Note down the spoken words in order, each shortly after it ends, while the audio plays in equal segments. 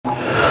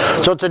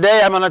So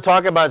today I'm going to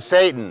talk about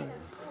Satan.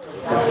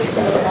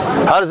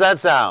 How does that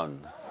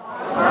sound?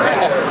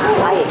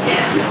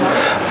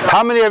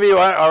 How many of you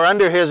are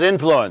under his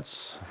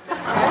influence?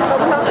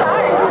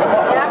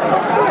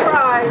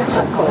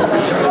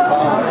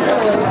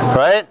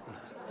 Right?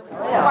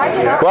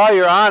 Well,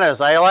 you're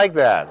honest. I like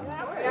that.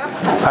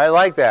 I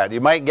like that.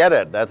 You might get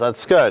it.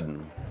 That's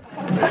good.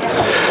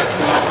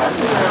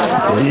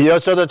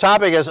 So the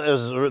topic is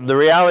the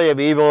reality of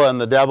evil and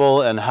the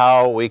devil and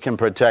how we can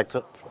protect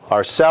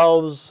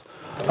ourselves,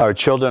 our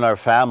children, our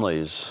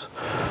families.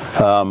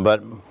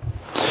 But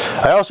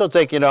I also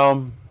think,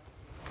 when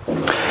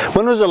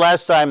was the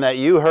last time that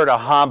you heard a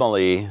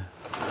homily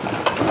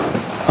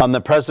on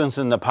the presence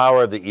and the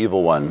power of the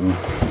evil one?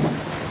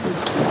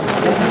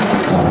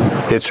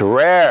 It's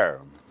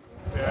rare.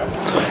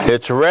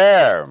 It's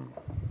rare.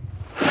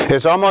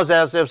 It's almost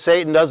as if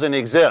Satan doesn't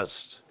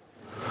exist.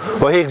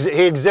 Well,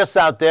 he exists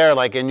out there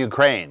like in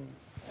Ukraine,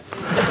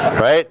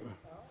 right?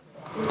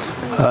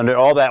 Under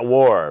all that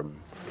war.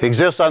 He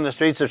exists on the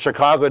streets of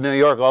Chicago, New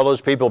York, all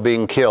those people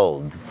being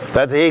killed.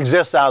 That he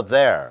exists out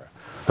there.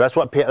 That's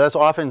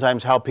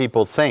oftentimes how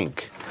people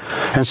think.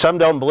 And some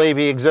don't believe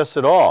he exists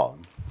at all,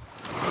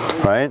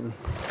 right?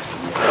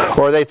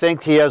 Or they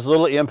think he has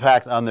little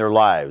impact on their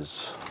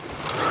lives.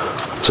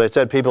 So I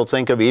said people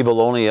think of evil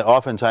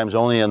oftentimes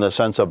only in the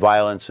sense of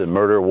violence and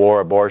murder,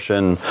 war,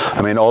 abortion.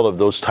 All of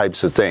those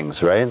types of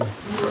things, right?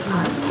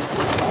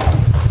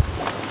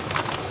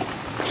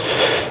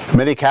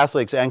 Many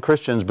Catholics and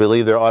Christians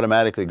believe they're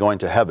automatically going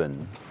to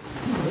heaven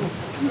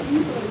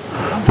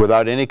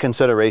without any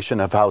consideration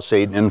of how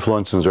Satan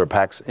influences or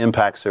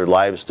impacts their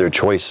lives, their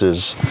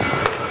choices,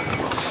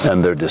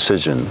 and their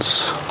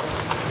decisions.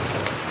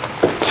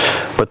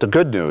 But the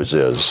good news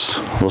is,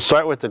 we'll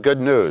start with the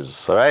good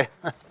news, all right?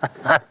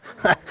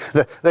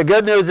 The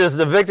good news is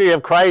the victory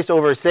of Christ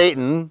over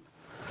Satan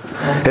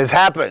has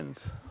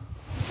happened.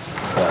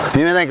 Do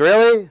you think,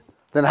 really?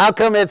 Then how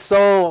come it's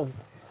so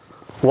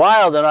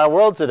wild in our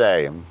world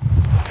today?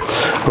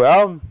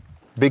 Well,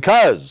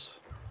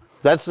 because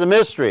that's the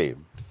mystery.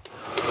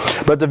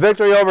 But the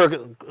victory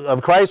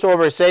of Christ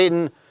over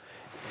Satan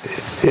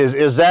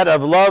is that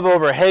of love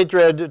over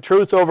hatred,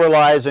 truth over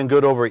lies, and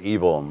good over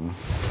evil.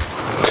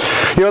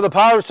 The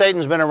power of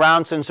Satan's been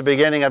around since the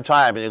beginning of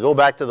time. And you go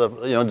back to the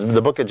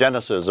book of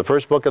Genesis, the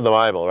first book of the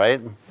Bible, right?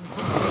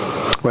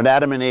 When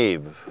Adam and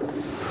Eve,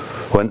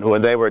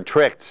 when they were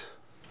tricked,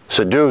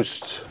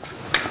 seduced,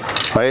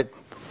 right?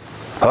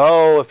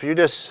 Oh, if you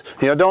just,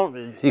 you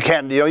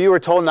can't, you were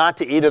told not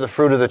to eat of the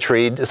fruit of the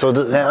tree, so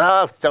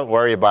don't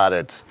worry about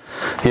it.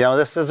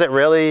 This isn't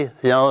really,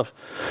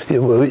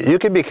 you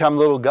can become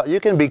you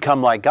can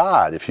become like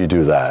God if you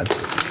do that,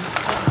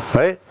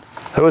 right?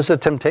 That was the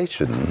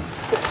temptation.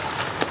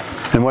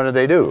 And what did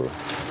they do?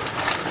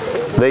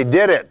 They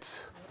did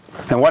it.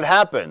 And what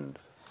happened?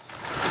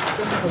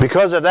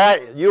 Because of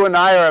that, you and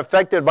I are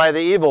affected by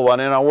the evil one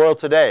in our world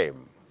today.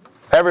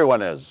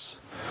 Everyone is.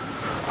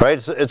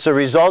 Right? It's a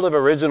result of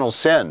original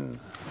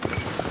sin.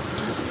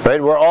 Right?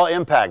 We're all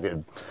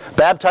impacted.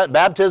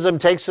 Baptism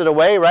takes it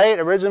away, right?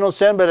 Original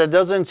sin, but it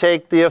doesn't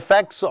take the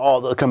effects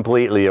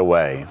completely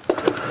away.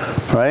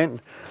 Right?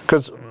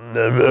 Because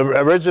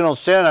original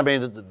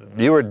sin,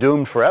 you were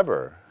doomed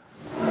forever.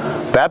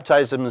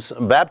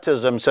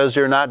 Baptism says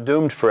you're not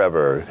doomed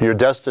forever. You're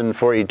destined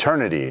for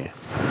eternity.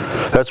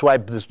 That's why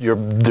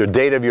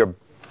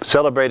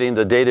celebrating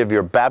the date of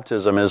your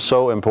baptism is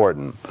so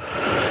important.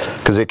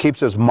 Because it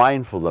keeps us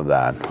mindful of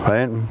that,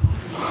 right?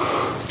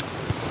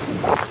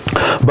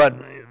 But,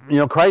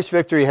 Christ's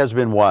victory has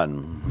been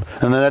won.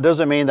 And then that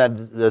doesn't mean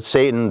that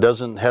Satan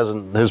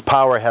his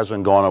power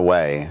hasn't gone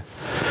away.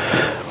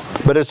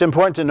 But it's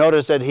important to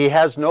notice that he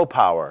has no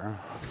power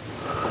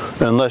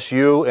unless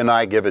you and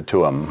I give it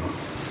to him.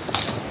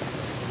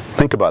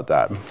 Think about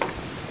that.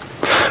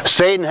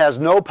 Satan has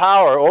no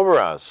power over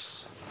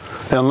us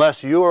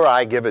unless you or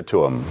I give it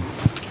to him.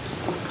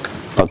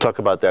 I'll talk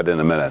about that in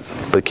a minute,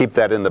 but keep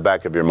that in the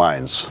back of your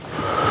minds.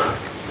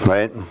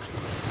 Right?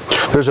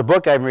 There's a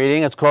book I'm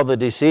reading, it's called The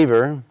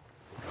Deceiver.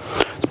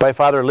 It's by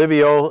Father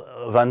Livio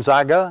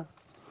Vanzaga.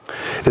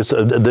 It's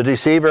The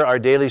Deceiver, Our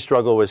Daily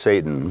Struggle with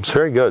Satan. It's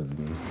very good.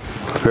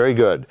 Very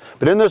good.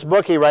 But in this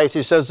book he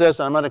says this,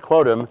 and I'm going to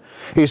quote him.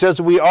 He says,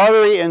 we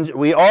already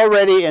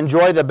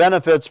enjoy the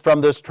benefits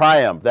from this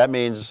triumph. That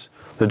means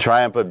the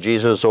triumph of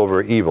Jesus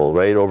over evil,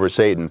 right, over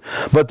Satan.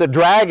 But the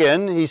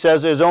dragon, he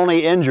says, is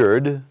only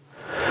injured,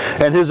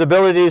 and his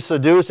ability to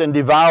seduce and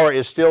devour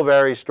is still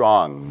very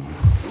strong.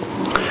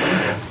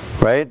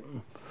 Right?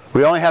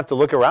 We only have to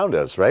look around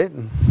us, right?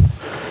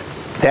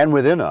 And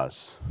within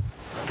us.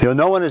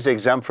 No one is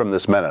exempt from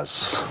this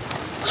menace,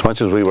 as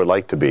much as we would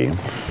like to be.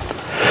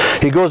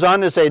 He goes on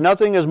to say,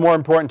 nothing is more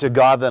important to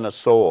God than a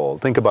soul.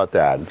 Think about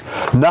that.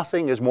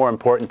 Nothing is more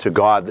important to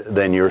God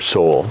than your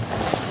soul.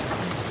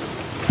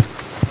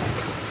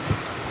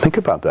 Think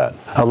about that.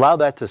 Allow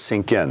that to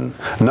sink in.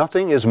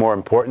 Nothing is more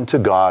important to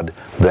God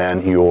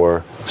than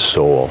your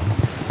soul.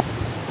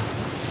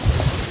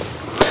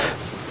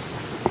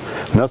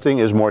 Nothing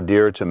is more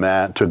dear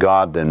to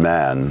God than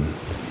man.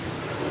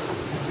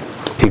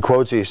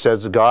 he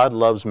says, God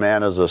loves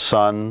man as a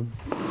son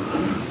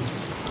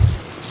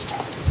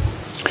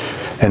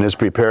and has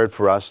prepared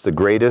for us the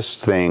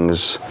greatest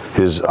things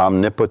his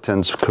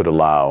omnipotence could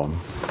allow.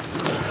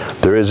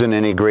 There isn't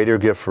any greater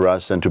gift for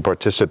us than to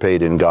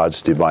participate in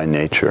God's divine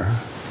nature.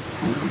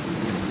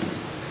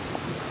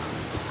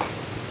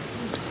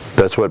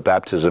 That's what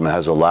baptism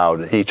has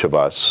allowed each of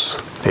us,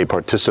 a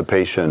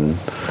participation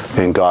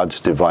in God's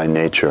divine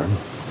nature.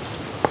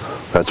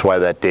 That's why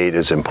that date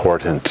is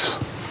important.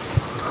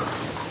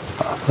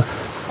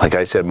 Like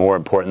I said, more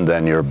important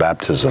than your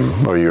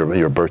baptism or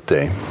your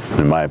birthday,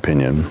 in my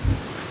opinion.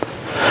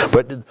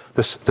 But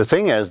the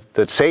thing is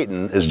that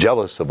Satan is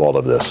jealous of all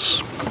of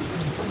this.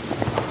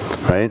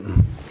 Right?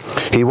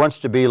 He wants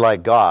to be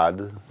like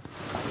God,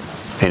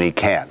 and he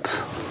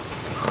can't.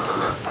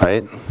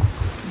 Right?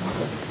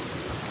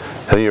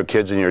 Your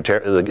kids and your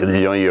kids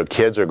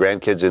or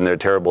grandkids in their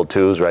terrible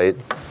twos, right?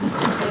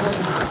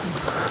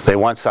 They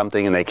want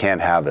something and they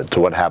can't have it. So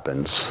what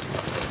happens?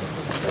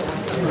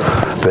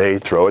 They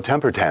throw a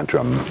temper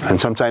tantrum, and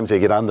sometimes they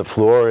get on the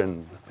floor,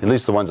 and at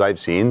least the ones I've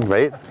seen,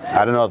 right?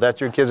 I don't know if that's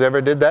your kids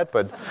ever did that,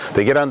 but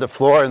they get on the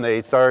floor and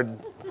they start,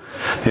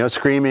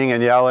 screaming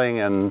and yelling,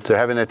 and they're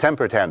having a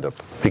temper tantrum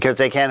because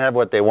they can't have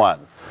what they want.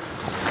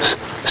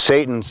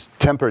 Satan's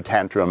temper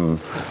tantrum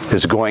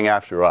is going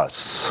after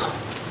us.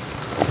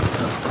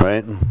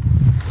 Right?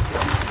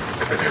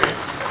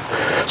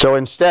 So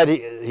instead,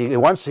 he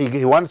wants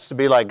to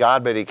be like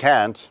God, but he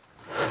can't.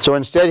 So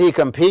instead, he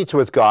competes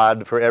with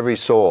God for every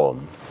soul.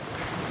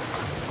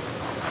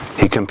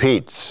 He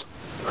competes,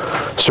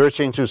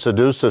 searching to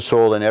seduce the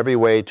soul in every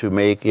way to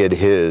make it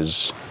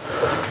his,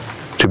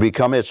 to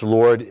become its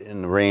Lord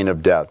in the reign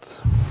of death.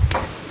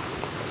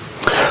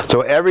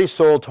 So every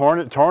soul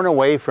torn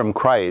away from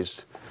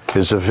Christ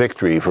is a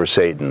victory for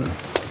Satan.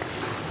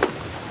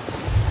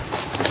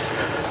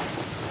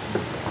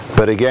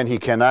 But again, he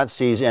cannot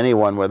seize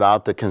anyone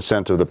without the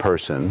consent of the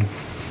person.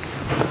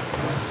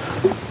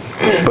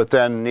 But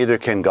then neither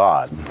can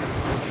God.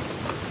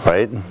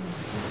 Right?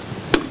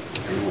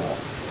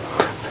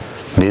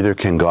 Neither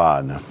can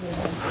God.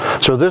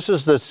 So this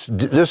is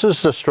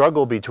the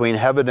struggle between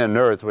heaven and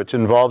earth, which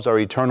involves our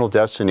eternal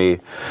destiny.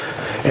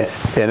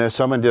 And if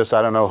someone just,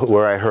 I don't know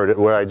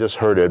where I just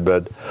heard it,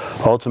 but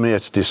ultimately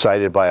it's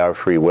decided by our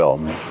free will.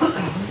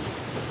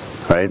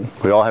 Right?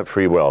 We all have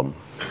free will.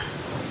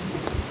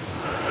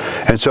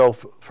 And so,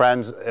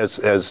 friends,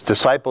 as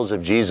disciples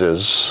of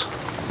Jesus,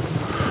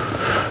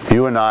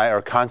 you and I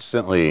are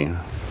constantly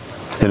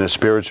in a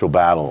spiritual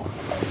battle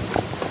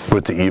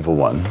with the evil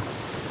one.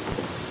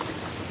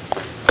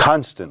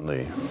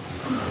 Constantly.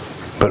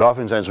 But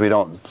oftentimes we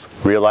don't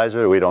realize it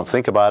or we don't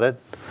think about it.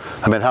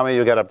 I mean, how many of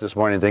you got up this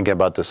morning thinking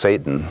about the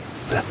Satan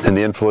and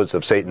the influence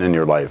of Satan in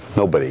your life?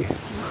 Nobody.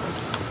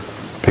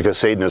 Because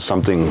Satan is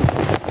something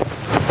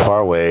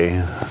far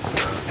away.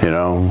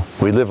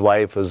 We live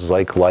life as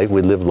like life.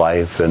 We live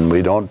life, and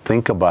we don't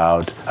think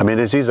about. I mean,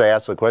 it's easy to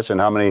ask the question: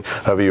 how many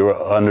of you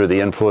are under the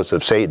influence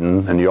of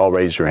Satan? And you all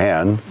raise your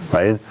hand,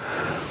 right?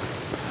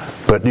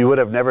 But you would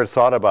have never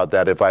thought about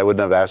that if I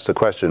wouldn't have asked the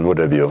question, would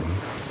have you?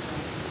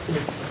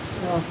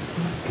 No.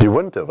 You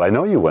wouldn't have. I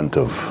know you wouldn't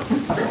have.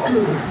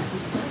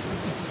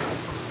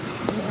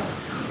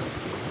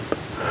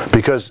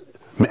 Because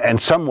in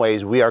some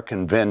ways, we are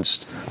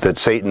convinced that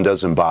Satan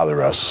doesn't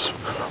bother us.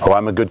 Oh,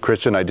 I'm a good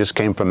Christian. I just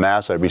came from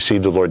Mass. I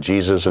received the Lord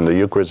Jesus in the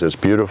Eucharist. It's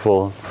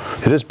beautiful.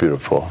 It is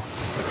beautiful.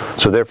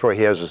 So therefore,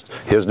 he has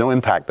no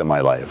impact on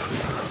my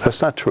life.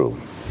 That's not true.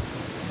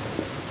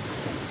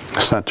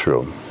 That's not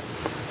true.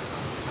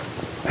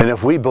 And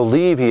if we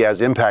believe he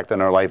has impact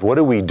on our life, what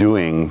are we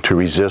doing to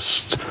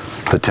resist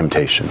the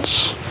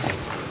temptations?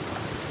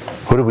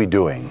 What are we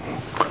doing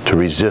to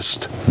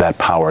resist that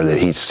power that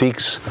he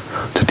seeks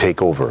to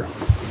take over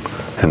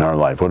in our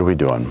life? What are we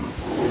doing?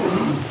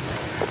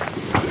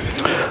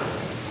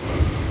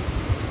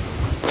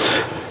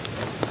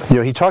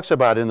 He talks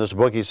about in this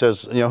book, he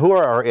says, who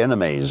are our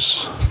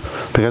enemies?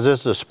 Because this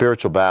is a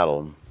spiritual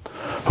battle.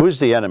 Who is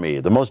the enemy?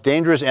 The most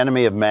dangerous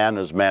enemy of man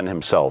is man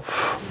himself.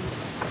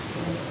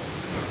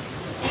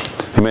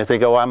 You may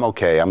think, oh, I'm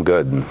okay, I'm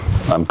good,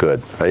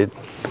 right?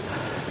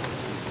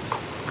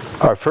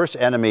 Our first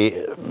enemy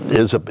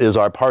is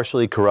our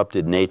partially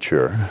corrupted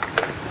nature.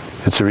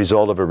 It's a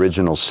result of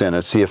original sin.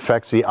 It's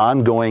the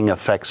ongoing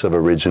effects of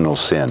original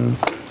sin,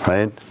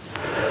 right?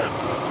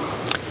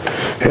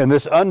 And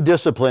this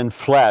undisciplined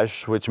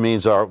flesh, which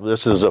means our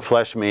worldly,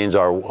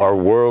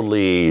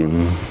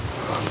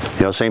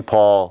 St.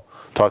 Paul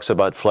talks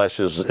about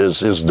flesh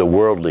is the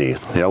worldly.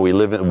 We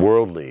live in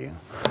worldly,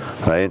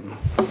 right?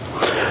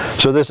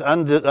 So this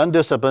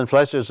undisciplined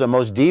flesh is the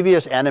most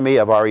devious enemy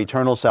of our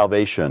eternal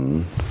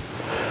salvation.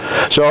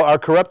 So our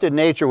corrupted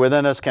nature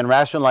within us can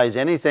rationalize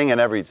anything and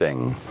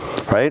everything,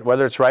 right?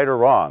 Whether it's right or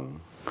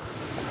wrong.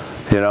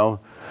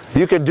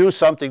 You could do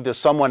something to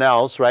someone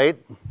else, right?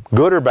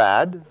 Good or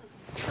bad.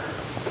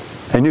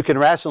 And you can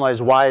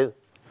rationalize why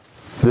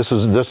this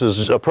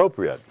is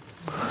appropriate,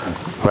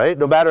 right?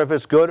 No matter if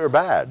it's good or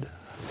bad.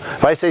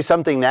 If I say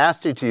something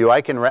nasty to you,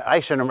 I can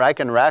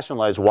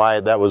rationalize why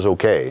that was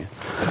okay.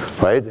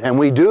 right? And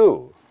we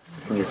do.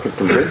 And you can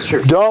convince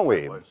yourself. Don't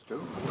we?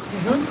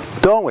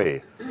 Don't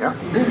we? Yeah.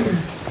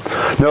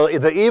 No,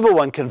 the evil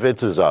one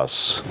convinces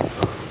us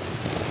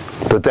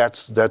that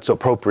that's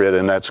appropriate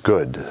and that's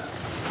good,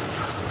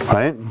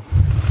 right?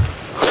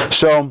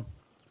 So,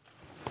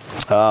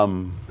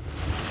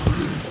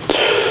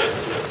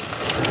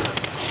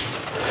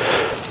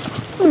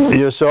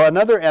 so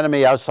another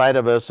enemy outside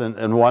of us,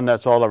 and one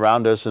that's all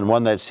around us, and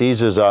one that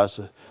seizes us,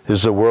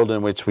 is the world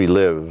in which we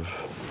live.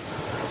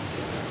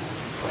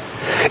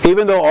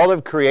 Even though all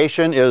of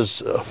creation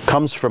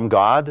comes from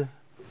God,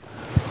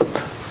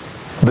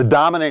 the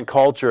dominant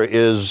culture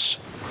is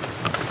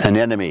an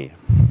enemy.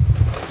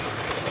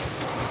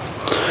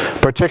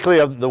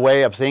 Particularly of the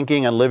way of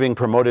thinking and living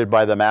promoted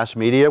by the mass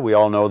media. We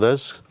all know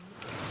this,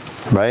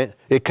 right?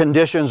 It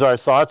conditions our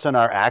thoughts and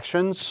our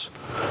actions,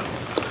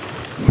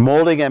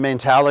 molding a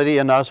mentality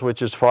in us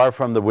which is far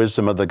from the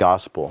wisdom of the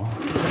gospel.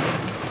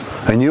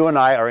 And you and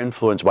I are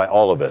influenced by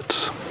all of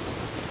it,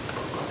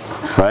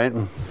 right?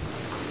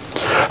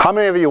 How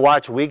many of you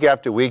watch week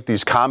after week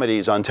these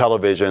comedies on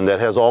television that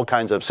has all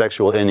kinds of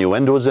sexual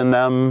innuendos in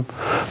them,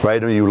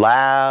 right? And you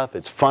laugh,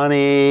 it's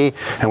funny,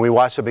 and we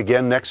watch them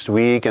again next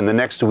week, and the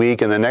next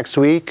week, and the next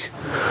week,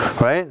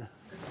 right?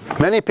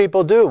 Many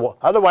people do.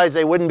 Otherwise,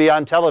 they wouldn't be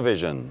on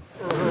television.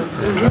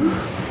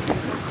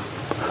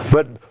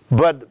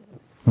 But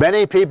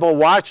many people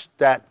watch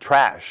that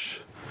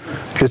trash.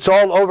 It's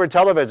all over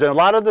television. A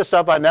lot of the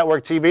stuff on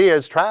network TV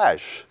is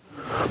trash.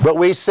 But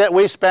we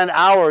spend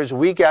hours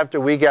week after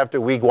week after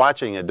week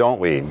watching it, don't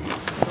we?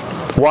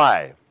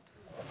 Why?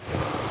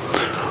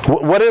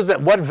 What is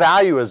that? What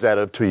value is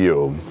that to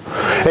you?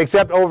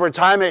 Except over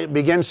time it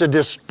begins to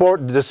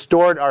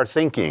distort our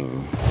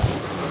thinking.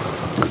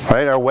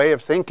 Right? Our way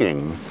of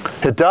thinking.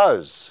 It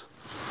does.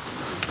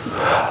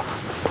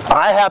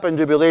 I happen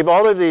to believe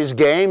all of these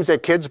games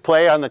that kids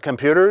play on the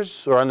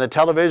computers or on the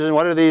television,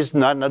 what are these?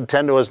 Not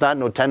Nintendo, it's not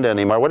Nintendo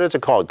anymore. What is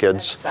it called,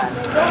 kids?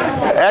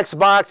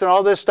 Xbox and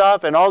all this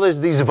stuff and all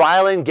these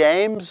violent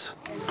games,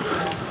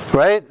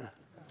 right?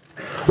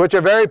 Which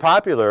are very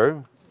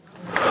popular.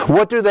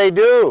 What do? They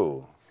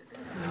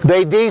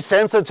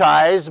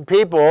desensitize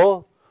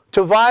people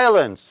to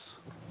violence,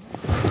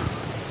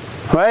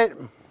 right?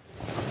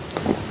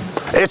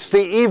 It's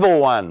the evil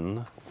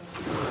one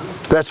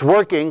that's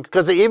working,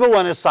 because the evil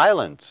one is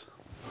silent,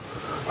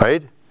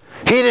 right?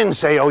 He didn't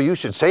say, oh, you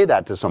should say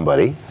that to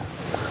somebody.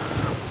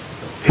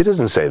 He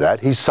doesn't say that.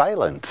 He's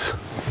silent.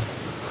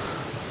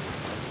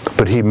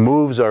 But he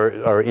moves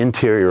our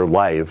interior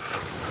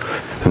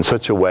life in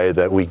such a way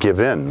that we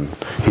give in.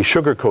 He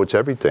sugarcoats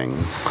everything,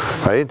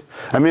 right?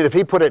 I mean, if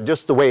he put it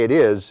just the way it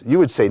is, you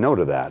would say no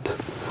to that,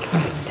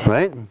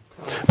 right?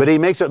 But he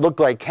makes it look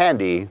like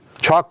candy,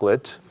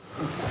 chocolate,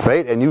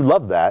 right? And you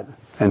love that.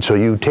 And so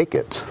you take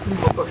it.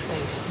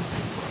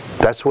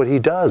 That's what he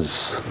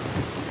does.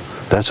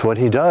 That's what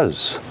he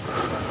does.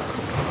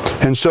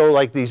 And so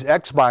like these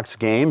Xbox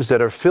games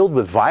that are filled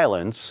with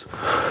violence,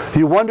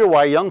 you wonder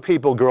why young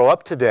people grow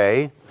up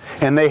today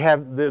and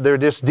they're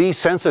just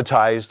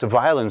desensitized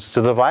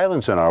to the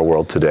violence in our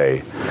world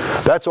today.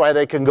 That's why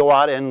they can go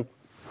out and,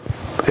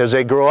 as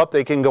they grow up,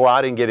 they can go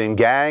out and get in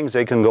gangs,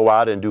 they can go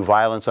out and do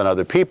violence on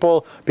other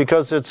people,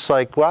 because it's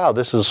like, wow,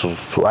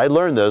 I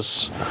learned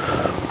this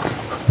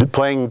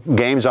playing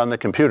games on the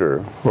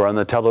computer or on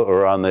the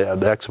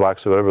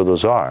Xbox or whatever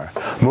those are.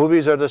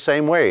 Movies are the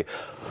same way.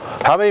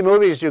 How many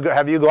movies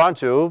have you gone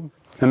to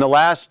in the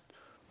last,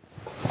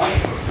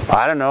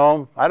 I don't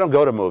know, I don't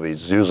go to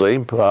movies usually,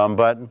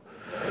 but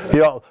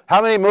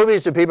how many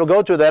movies do people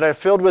go to that are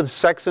filled with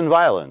sex and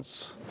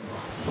violence?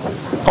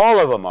 All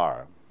of them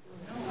are.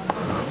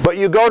 But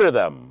you go to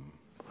them.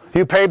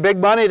 You pay big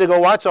money to go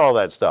watch all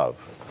that stuff.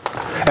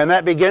 And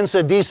that begins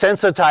to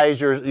desensitize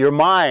your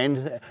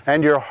mind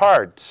and your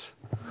heart.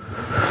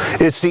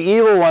 It's the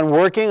evil one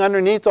working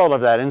underneath all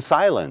of that in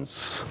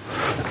silence.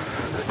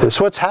 It's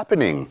what's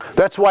happening.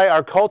 That's why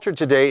our culture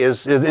today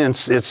it's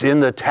in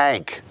the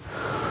tank.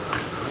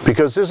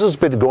 Because this has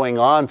been going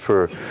on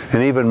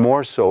and even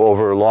more so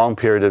over a long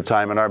period of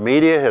time. And our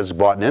media has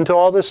bought into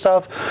all this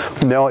stuff.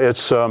 No, it's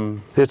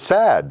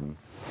sad.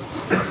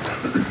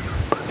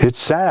 It's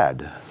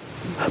sad.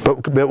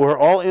 But we're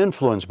all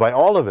influenced by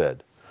all of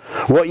it.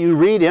 What you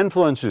read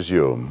influences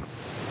you.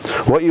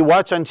 What you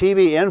watch on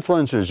TV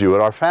influences you.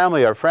 And our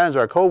family, our friends,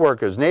 our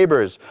co-workers,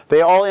 neighbors,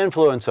 they all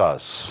influence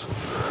us.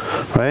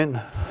 Right?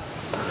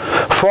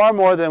 Far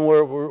more than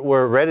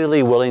we're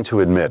readily willing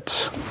to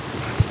admit.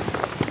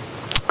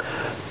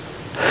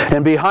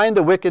 And behind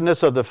the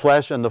wickedness of the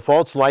flesh and the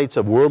false lights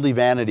of worldly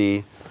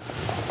vanity,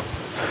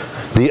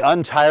 the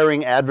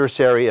untiring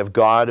adversary of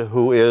God,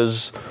 who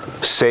is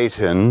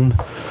Satan,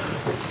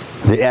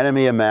 the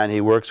enemy of man, he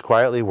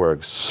quietly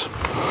works.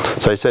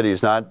 So I said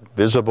he's not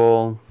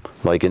visible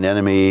like an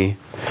enemy.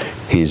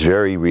 He's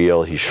very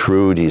real, he's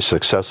shrewd, he's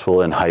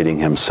successful in hiding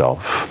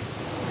himself.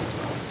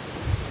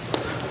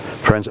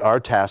 Friends, our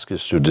task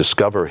is to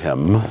discover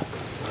him,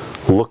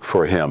 look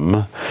for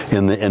him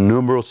in the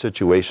innumerable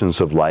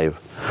situations of life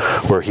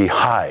where he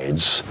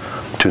hides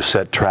to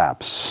set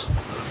traps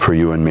for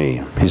you and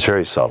me. He's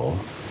very subtle.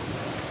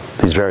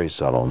 He's very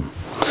subtle.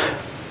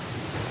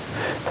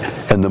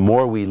 And the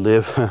more we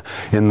live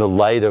in the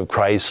light of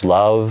Christ's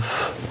love,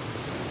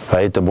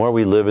 right? The more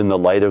we live in the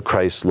light of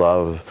Christ's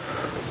love,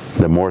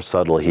 the more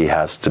subtle he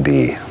has to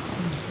be.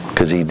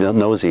 Because he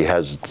knows he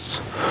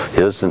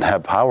doesn't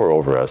have power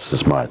over us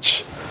as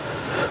much.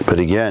 But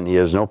again, he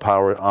has no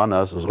power on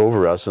us,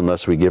 over us,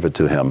 unless we give it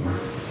to him.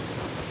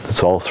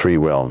 It's all free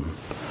will.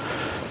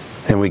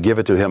 And we give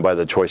it to him by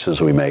the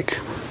choices we make,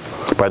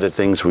 by the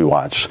things we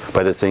watch,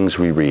 by the things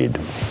we read.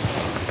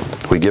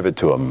 We give it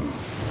to him.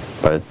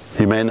 But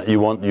we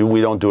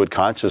don't do it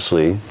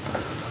consciously,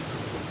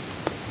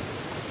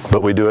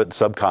 but we do it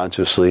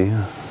subconsciously.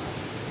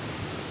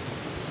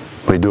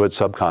 We do it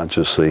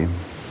subconsciously.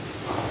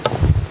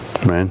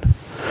 Right?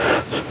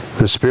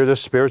 The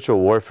spiritual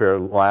warfare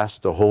lasts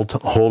the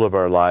whole of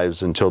our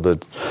lives until the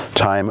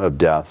time of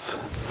death.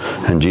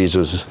 And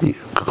Jesus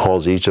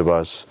calls each of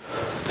us,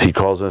 he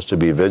calls us to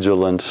be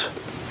vigilant,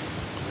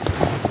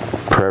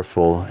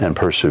 prayerful, and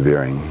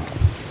persevering.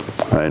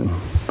 Right?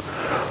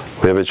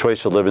 We have a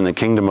choice to live in the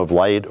kingdom of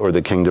light or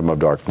the kingdom of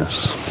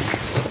darkness.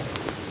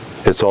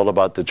 It's all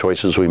about the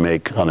choices we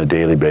make on a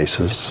daily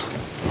basis.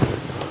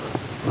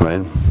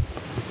 Right?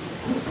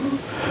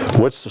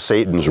 What's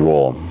Satan's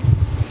role?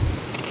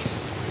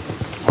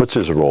 What's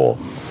his role?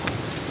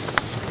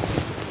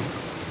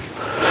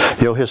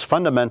 You know, his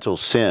fundamental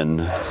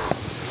sin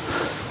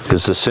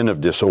is the sin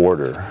of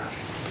disorder.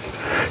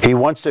 He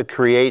wants to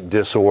create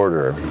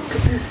disorder.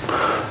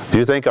 Do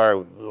you think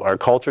our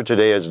culture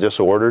today is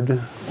disordered?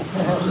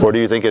 Or do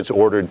you think it's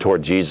ordered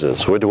toward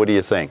Jesus? What do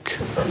you think?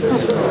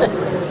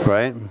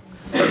 Right?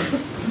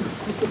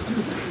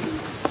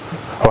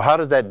 Well, how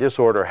does that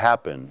disorder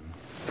happen?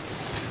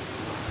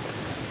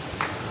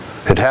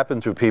 It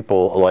happened through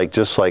people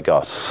just like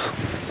us.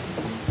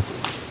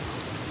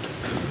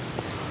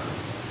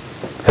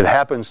 It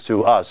happens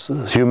to us,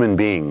 human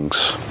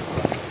beings.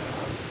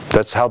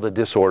 That's how the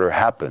disorder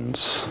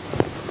happens.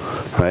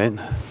 Right?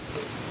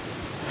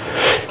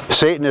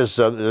 Satan there's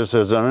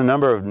a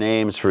number of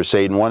names for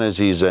Satan. One is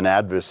he's an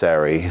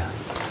adversary.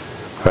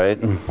 Right?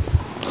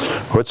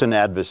 What's an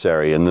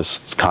adversary in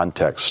this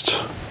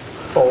context?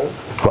 Well,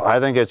 I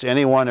think it's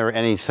anyone or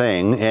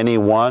anything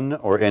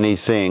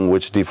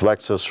which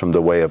deflects us from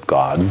the way of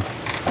God.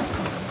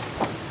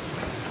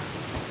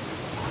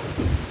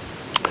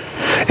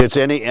 It's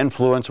any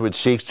influence which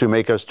seeks to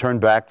make us turn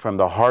back from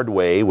the hard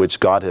way which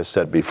God has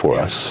set before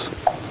us.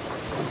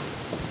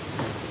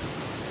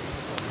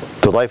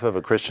 The life of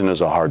a Christian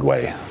is a hard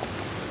way.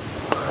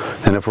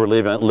 And if we're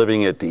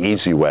living it the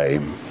easy way,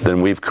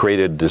 then we've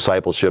created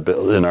discipleship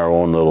in our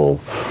own little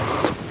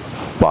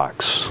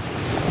box.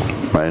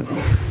 Right?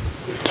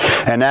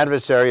 An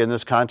adversary in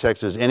this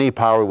context is any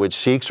power which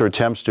seeks or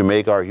attempts to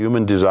make our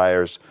human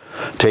desires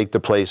take the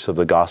place of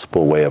the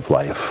gospel way of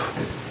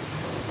life.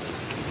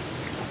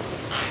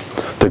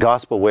 The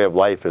gospel way of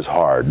life is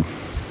hard.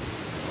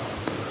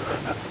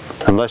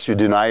 Unless you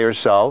deny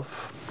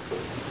yourself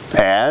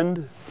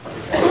and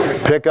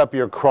pick up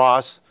your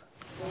cross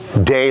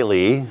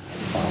daily,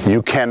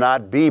 you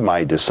cannot be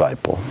my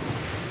disciple.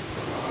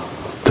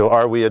 So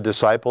are we a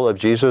disciple of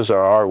Jesus or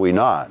are we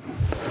not?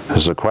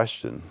 Is the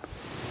question.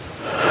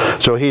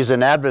 So he's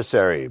an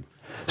adversary.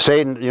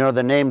 Satan,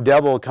 the name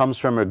devil comes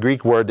from a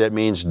Greek word that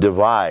means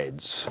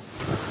divides.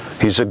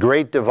 He's a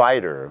great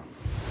divider.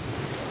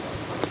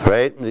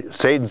 Right?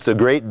 Satan's the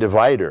great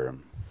divider.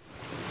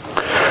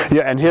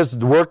 Yeah, and his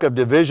work of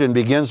division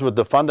begins with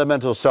the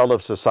fundamental cell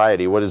of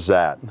society. What is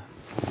that?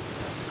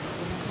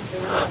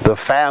 The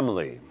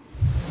family.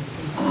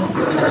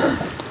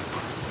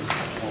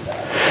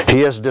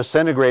 He has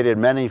disintegrated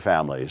many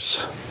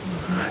families.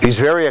 He's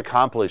very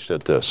accomplished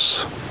at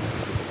this.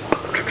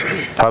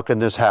 How can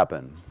this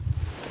happen?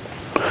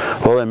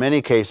 Well, in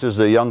many cases,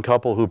 the young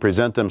couple who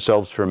present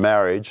themselves for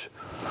marriage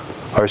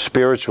are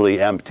spiritually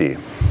empty.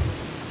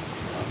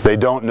 They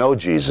don't know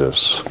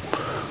Jesus.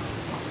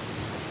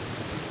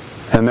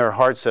 And their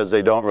heart says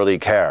they don't really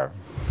care.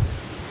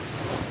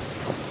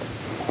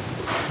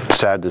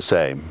 Sad to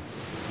say.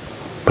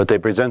 But they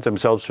present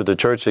themselves for the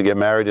church, they get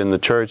married in the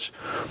church,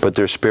 but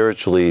they're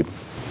spiritually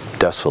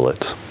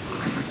desolate.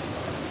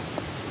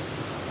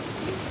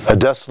 A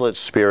desolate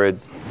spirit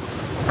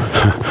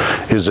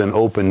is an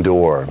open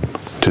door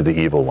to the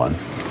evil one.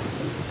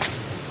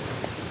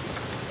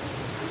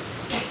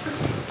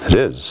 It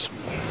is.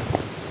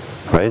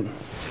 Right?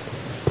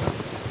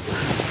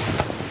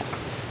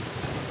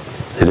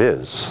 It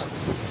is.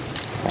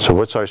 So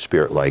what's our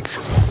spirit like?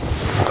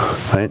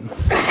 Right?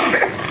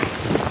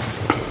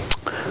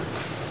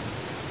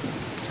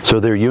 So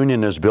their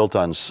union is built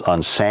on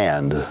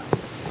sand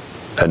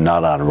and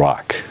not on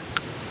rock.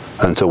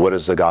 And so what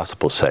does the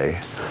gospel say?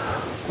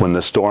 When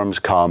the storms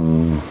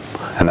come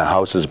and a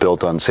house is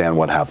built on sand,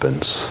 what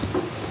happens?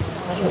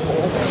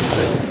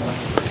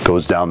 It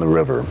goes down the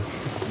river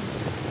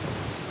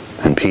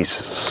in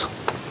pieces.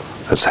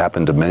 That's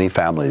happened to many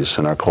families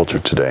in our culture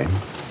today.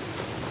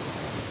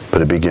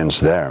 But it begins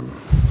there.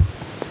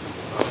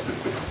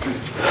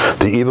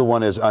 The evil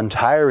one is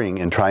untiring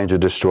in trying to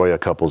destroy a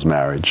couple's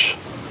marriage.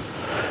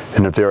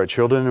 And if there are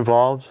children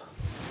involved,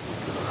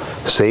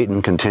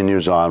 Satan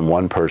continues on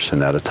one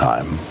person at a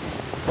time.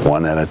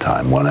 One at a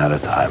time, one at a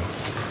time.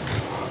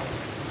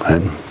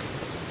 Right?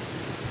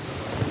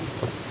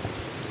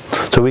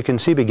 So we can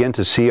begin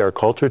to see our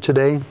culture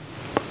today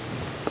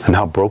and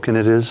how broken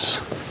it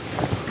is.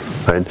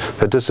 Right?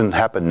 That doesn't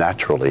happen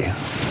naturally.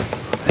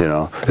 You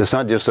know, it's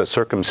not just a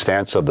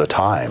circumstance of the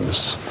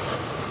times.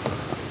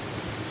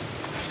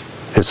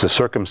 It's a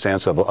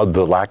circumstance of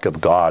the lack of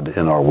God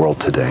in our world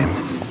today.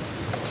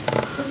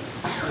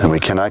 And we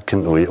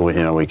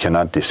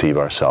cannot deceive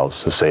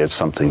ourselves to say it's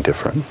something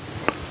different.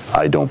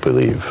 I don't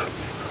believe.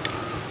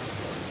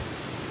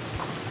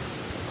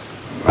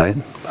 Right?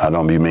 I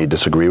don't. You may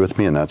disagree with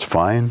me, and that's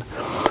fine.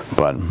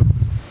 But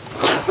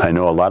I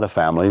know a lot of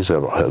families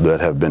that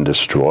have been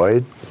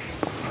destroyed.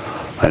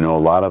 I know a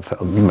lot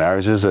of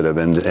marriages that have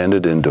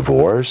ended in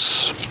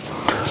divorce.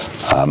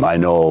 I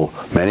know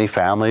many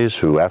families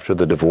who, after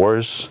the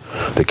divorce,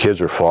 the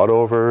kids are fought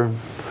over.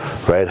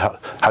 Right?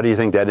 How do you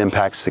think that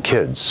impacts the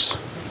kids?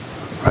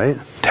 Right?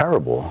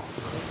 Terrible.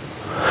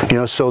 You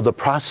know, so the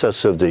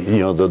process of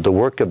the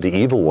work of the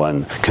evil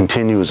one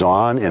continues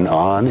on and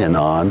on and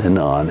on and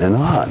on and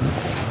on.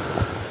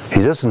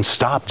 He doesn't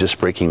stop just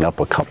breaking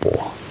up a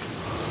couple.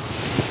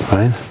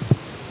 Right?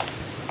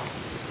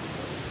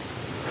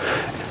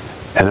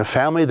 And a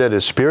family that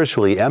is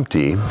spiritually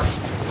empty,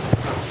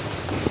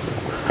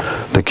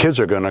 the kids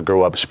are going to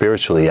grow up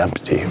spiritually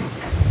empty.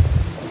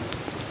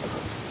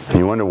 And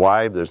you wonder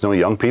why there's no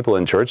young people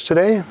in church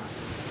today?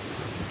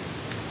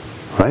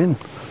 Right?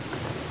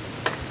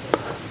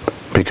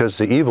 Because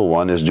the evil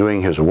one is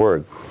doing his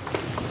work,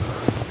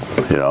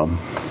 you know,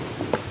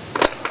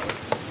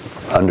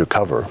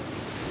 undercover.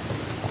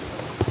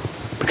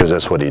 Because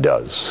that's what he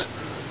does.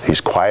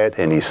 He's quiet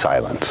and he's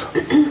silent.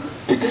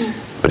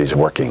 But he's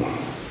working.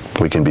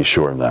 We can be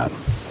sure of that.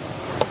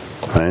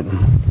 Right?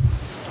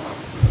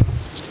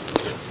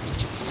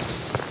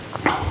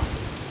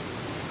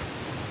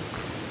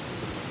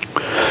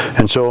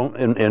 And so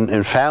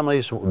in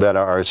families that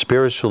are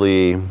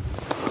spiritually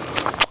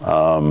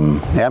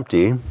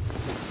empty,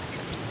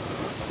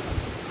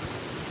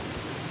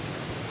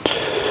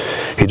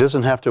 he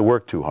doesn't have to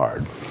work too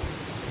hard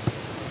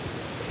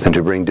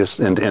into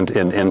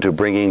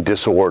bringing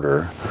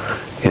disorder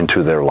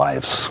into their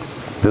lives.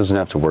 He doesn't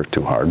have to work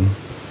too hard.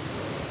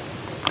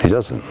 He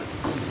doesn't.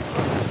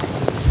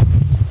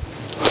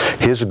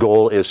 His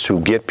goal is to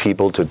get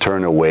people to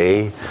turn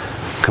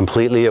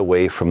completely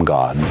away from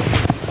God.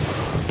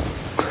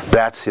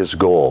 That's his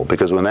goal,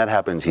 because when that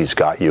happens, he's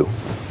got you.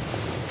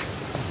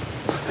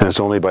 And it's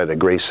only by the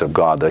grace of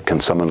God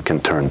that someone can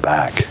turn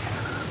back.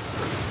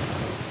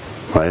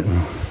 Right?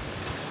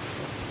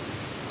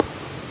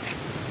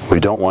 We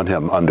don't want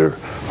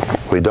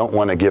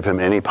to give him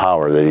any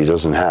power that he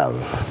doesn't have.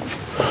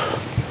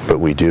 But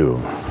we do.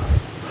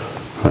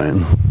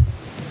 Right?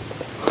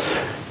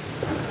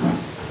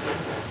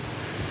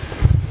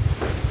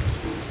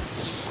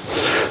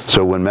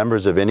 So when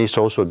members of any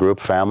social group,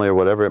 family, or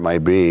whatever it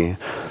might be,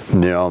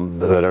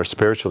 that are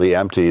spiritually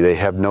empty, they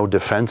have no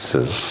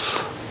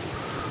defenses.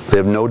 They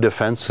have no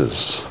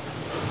defenses.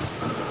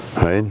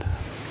 Right?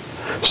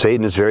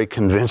 Satan is very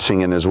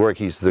convincing in his work.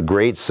 He's the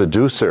great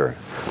seducer.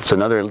 It's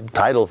another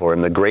title for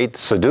him, the great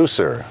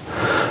seducer.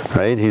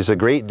 Right? He's a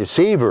great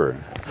deceiver.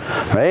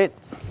 Right?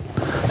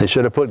 They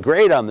should have put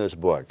great on this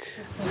book.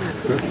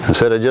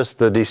 Instead of just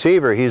the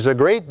deceiver, he's a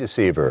great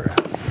deceiver.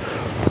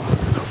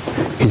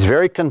 He's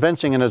very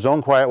convincing in his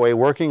own quiet way,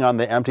 working on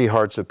the empty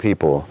hearts of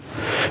people.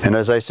 And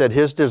as I said,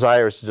 his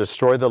desire is to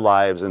destroy the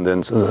lives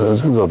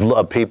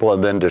of people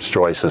and then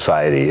destroy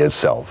society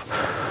itself.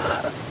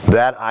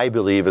 That, I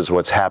believe, is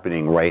what's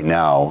happening right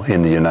now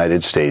in the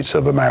United States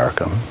of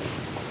America.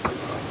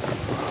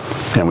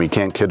 And we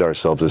can't kid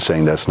ourselves with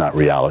saying that's not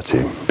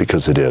reality,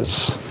 because it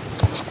is.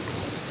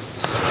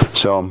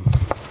 So,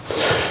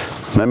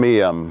 let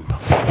me,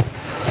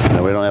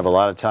 we don't have a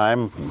lot of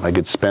time. I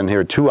could spend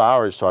here 2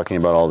 hours talking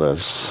about all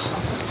this.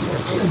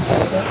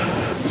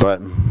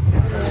 But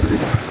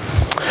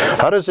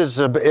how does this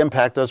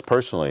impact us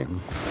personally?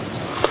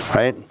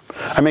 Right?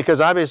 I mean,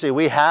 because obviously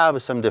we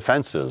have some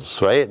defenses,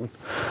 right?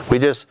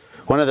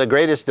 One of the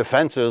greatest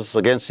defenses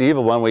against the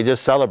evil one we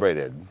just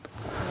celebrated,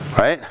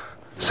 right?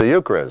 It's the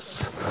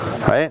Eucharist,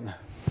 right?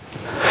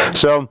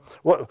 So,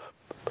 what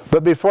are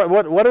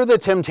the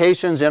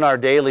temptations in our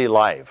daily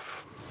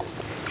life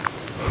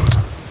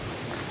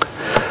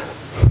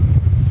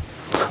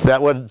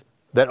that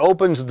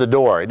opens the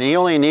door? And he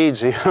only needs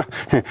he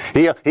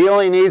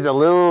only needs a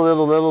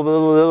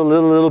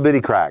little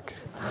bitty crack.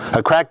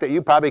 A crack that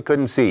you probably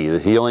couldn't see.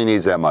 He only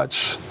needs that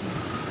much.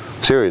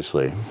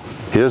 Seriously.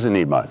 He doesn't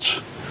need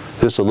much.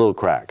 Just a little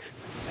crack.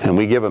 And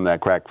we give him that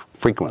crack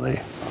frequently.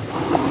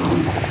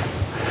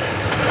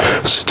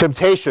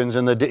 Temptations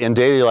in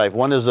daily life.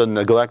 One is a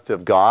neglect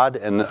of God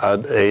and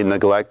a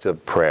neglect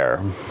of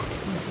prayer.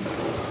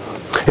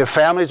 If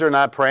families are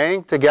not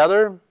praying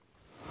together,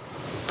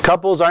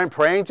 couples aren't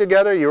praying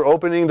together, you're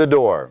opening the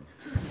door.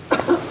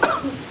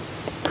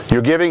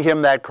 You're giving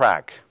him that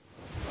crack.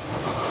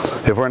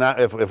 If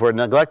we're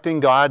neglecting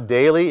God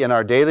daily in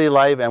our daily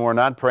life and we're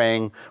not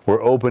praying,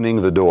 we're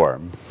opening the door.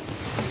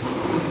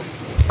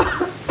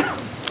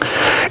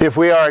 If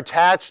we are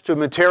attached to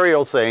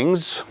material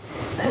things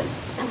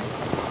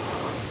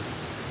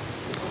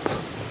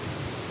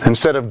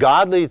instead of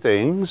godly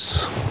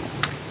things,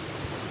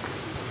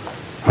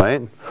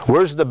 right?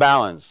 Where's the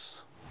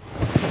balance?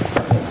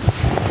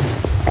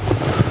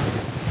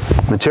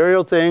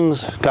 Material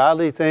things,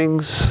 godly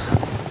things.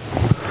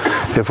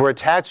 If we're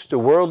attached to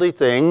worldly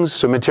things,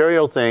 to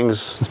material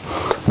things,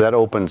 that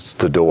opens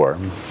the door.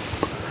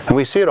 And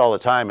we see it all the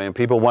time. And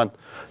people want,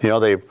 they're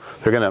going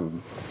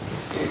to,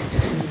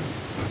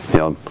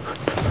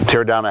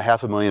 tear down a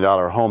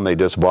 $500,000 home they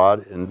just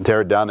bought and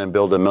tear it down and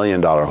build $1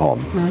 million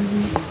home.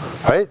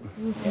 Mm-hmm. Right?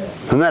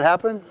 Doesn't that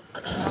happen?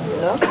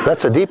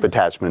 That's a deep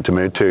attachment to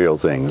material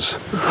things.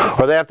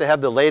 Or they have to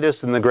have the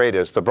latest and the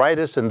greatest, the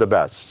brightest and the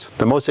best,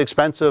 the most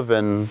expensive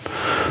and,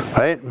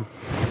 right?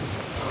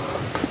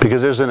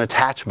 Because there's an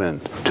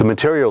attachment to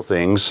material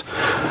things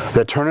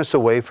that turn us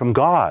away from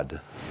God,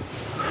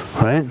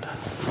 right?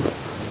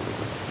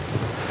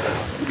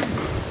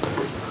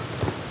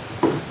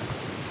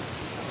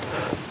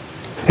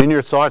 In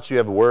your thoughts, you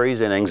have worries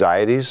and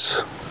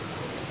anxieties.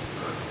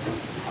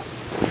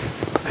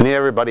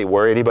 Everybody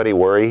worry? Anybody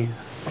worry?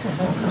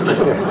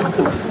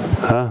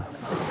 Huh?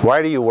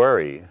 Why do you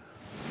worry?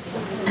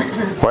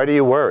 Why do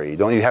you worry?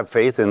 Don't you have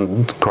faith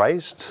in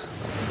Christ?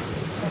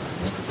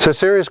 It's a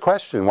serious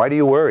question. Why do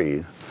you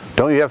worry?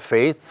 Don't you have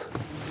faith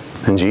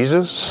in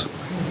Jesus?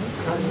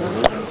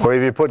 Or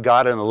have you put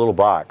God in a little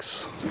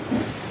box?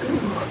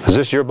 Is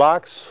this your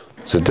box?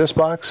 Is it this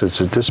box?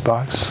 Is it this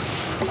box?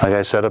 Like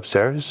I said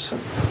upstairs?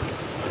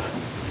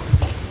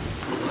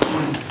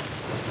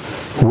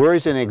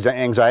 Worries and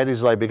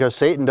anxieties like because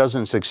Satan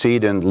doesn't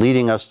succeed in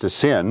leading us to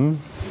sin,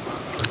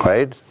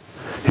 right?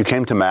 You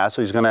came to Mass,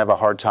 so he's going to have a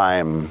hard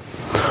time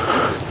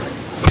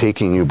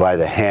taking you by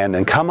the hand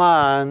and come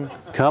on,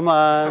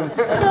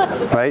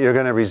 right? You're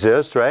going to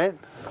resist, right?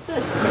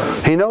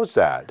 He knows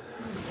that.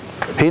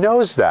 He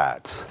knows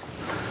that.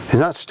 He's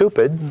not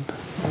stupid.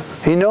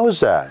 He knows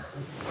that.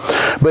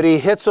 But he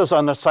hits us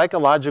on the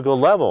psychological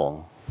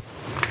level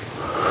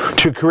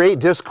to create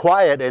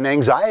disquiet and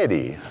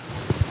anxiety.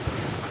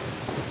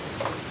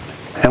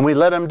 And we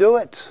let him do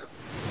it.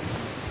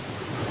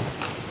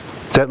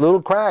 It's that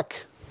little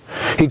crack.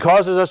 He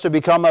causes us to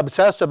become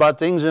obsessed about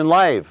things in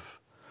life.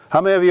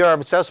 How many of you are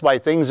obsessed by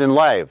things in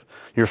life?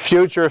 Your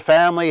future,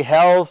 family,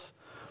 health,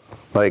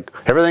 like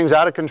everything's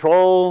out of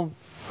control.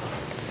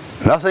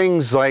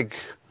 Nothing's like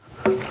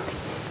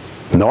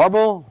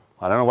normal.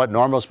 I don't know what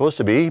normal is supposed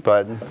to be,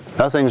 but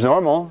nothing's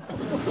normal.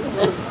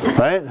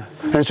 Right?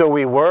 And so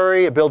we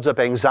worry, it builds up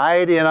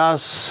anxiety in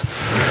us.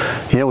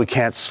 We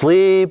can't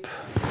sleep.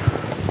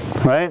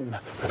 Right?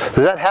 Does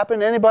that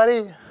happen to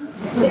anybody?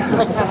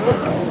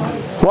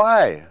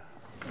 Why?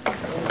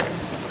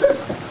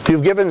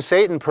 You've given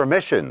Satan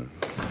permission.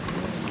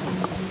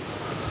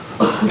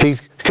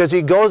 Because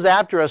he goes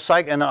after us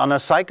on a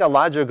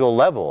psychological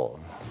level.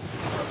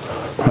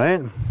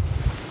 Right?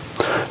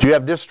 Do you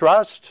have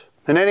distrust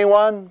in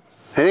anyone?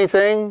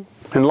 Anything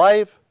in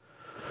life?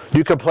 Do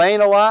you complain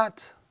a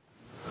lot?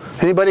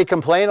 Anybody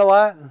complain a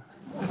lot?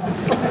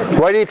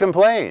 Why do you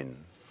complain?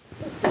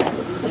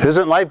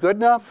 Isn't life good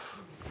enough?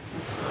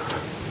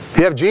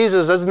 You have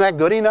Jesus, isn't that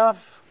good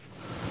enough?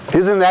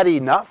 Isn't that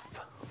enough?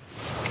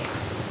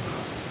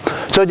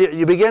 So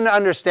you begin to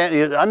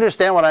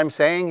understand, what I'm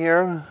saying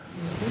here?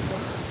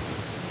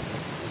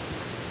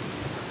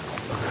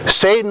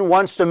 Satan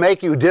wants to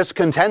make you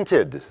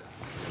discontented,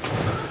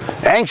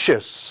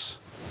 anxious.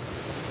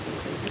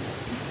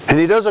 And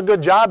he does a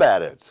good job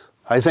at it,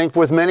 I think,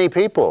 with many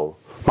people,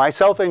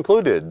 myself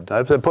included. I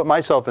have to put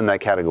myself in that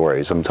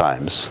category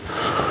sometimes.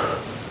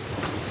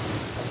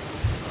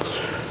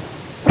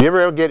 You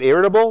ever get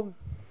irritable?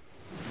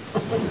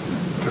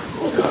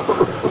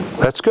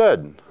 That's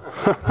good.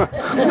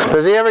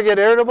 Does he ever get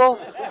irritable?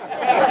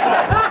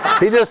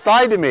 He just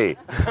lied to me.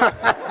 Can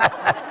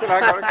I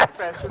go to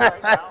confession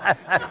right now?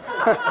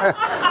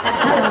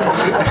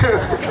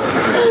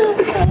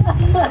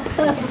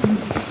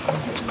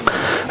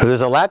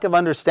 There's a lack of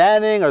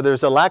understanding, or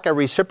there's a lack of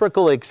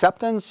reciprocal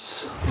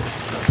acceptance,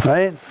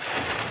 right?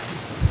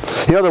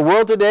 The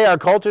world today, our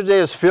culture today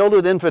is filled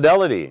with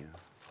infidelity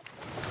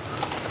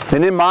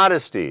and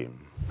immodesty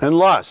and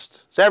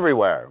lust. It's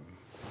everywhere.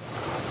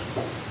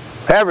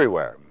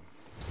 Everywhere.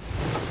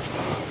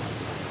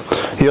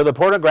 The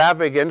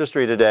pornographic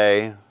industry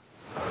today,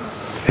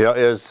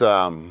 is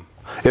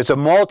it's a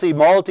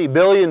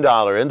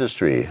multi-billion-dollar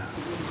industry.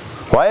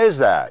 Why is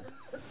that?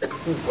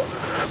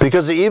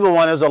 Because the evil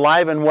one is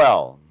alive and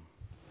well.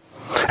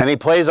 And he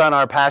plays on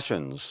our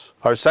passions,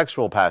 our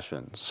sexual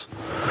passions.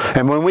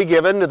 And when we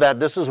give in to that,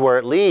 this is where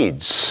it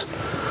leads.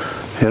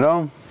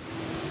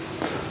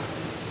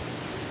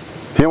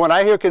 When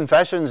I hear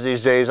confessions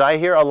these days, I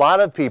hear a lot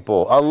of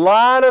people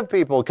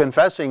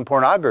confessing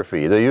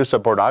pornography, the use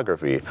of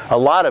pornography. A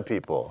lot of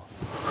people.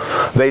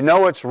 They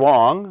know it's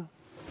wrong,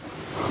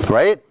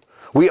 right?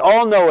 we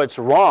all know it's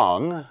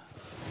wrong,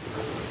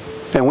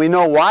 and we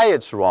know why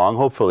it's wrong,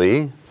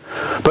 hopefully,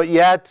 but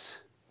yet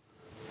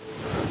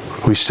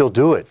we still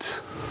do it.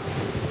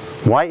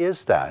 Why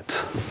is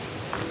that?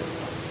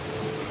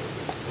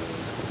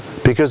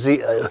 Because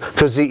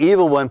the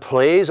evil one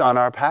plays on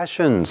our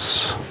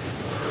passions.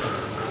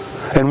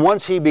 And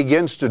once he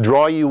begins to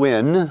draw you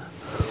in,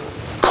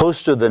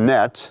 close to the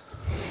net,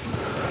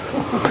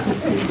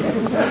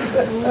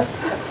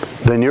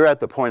 then you're at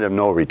the point of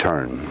no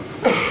return.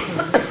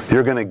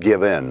 You're going to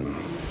give in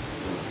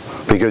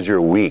because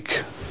you're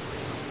weak.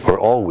 We're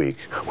all weak.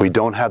 We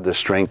don't have the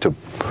strength to,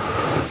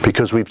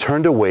 because we've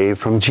turned away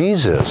from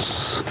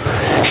Jesus.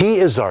 He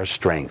is our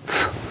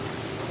strength.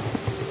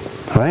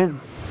 Right?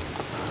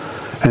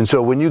 And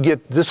so when you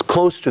get this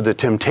close to the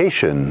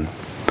temptation,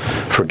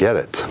 forget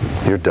it.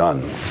 You're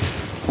done.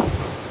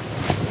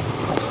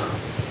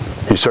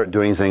 You start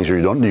doing things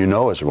you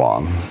know is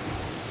wrong.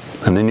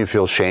 And then you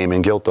feel shame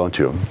and guilt, don't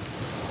you?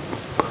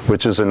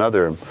 Which is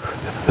another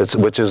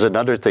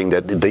thing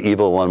that the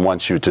evil one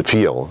wants you to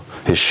feel,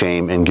 is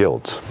shame and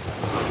guilt.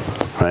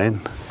 Right?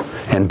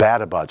 And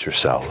bad about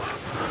yourself.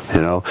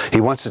 You know,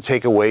 he wants to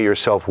take away your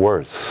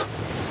self-worth.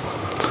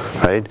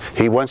 Right?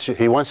 He wants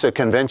to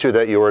convince you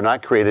that you are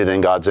not created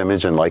in God's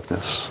image and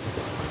likeness.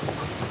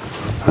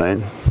 Right?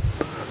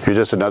 You're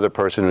just another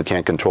person who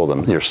can't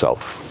control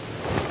yourself.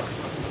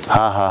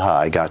 Ha ha ha,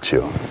 I got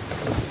you.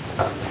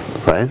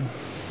 Right?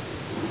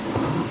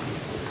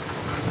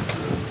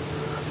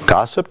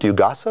 Gossip? Do you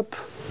gossip?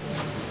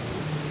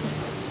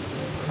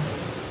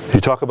 You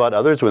talk about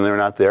others when they're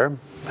not there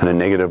in a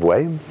negative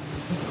way?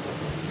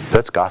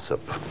 That's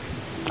gossip.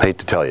 I hate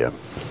to tell you.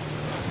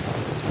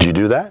 Do you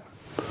do that?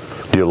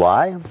 Do you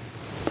lie?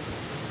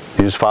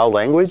 You use foul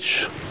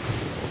language?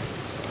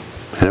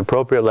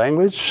 Inappropriate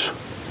language?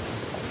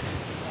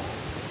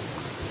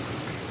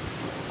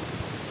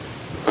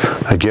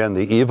 Again,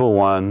 the evil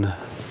one,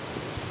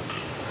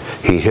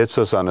 he hits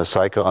us on the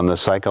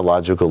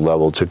psychological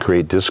level to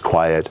create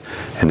disquiet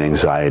and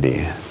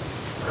anxiety.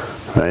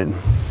 Right?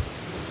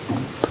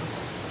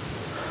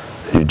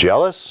 You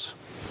jealous?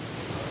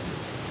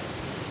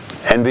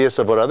 Envious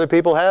of what other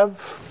people have?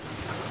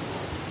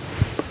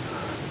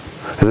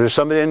 Is there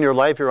somebody in your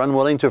life you're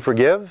unwilling to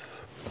forgive?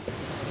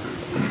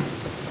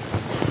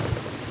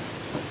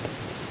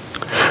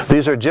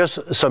 These are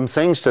just some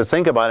things to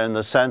think about, in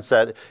the sense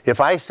that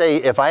if I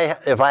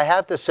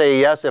have to say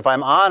yes, if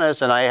I'm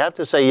honest and I have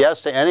to say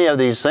yes to any of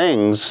these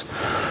things,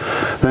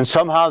 then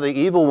somehow the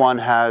evil one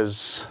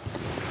has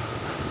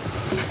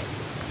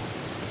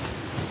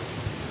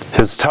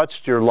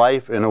touched your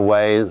life in a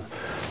way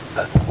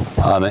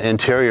on an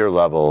interior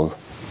level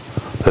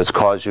that's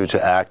caused you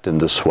to act in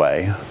this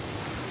way.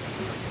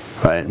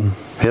 Right?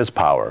 He has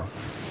power.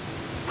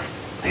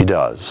 He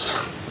does.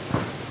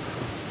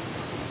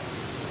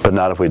 But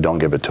not if we don't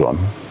give it to him.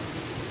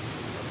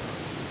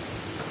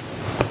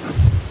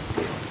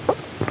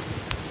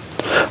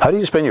 How do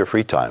you spend your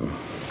free time?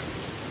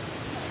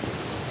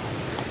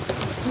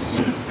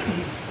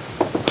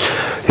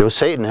 You know,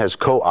 Satan has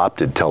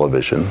co-opted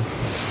television.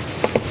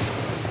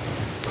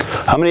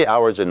 How many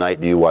hours a night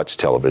do you watch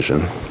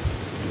television?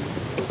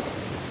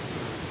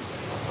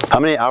 How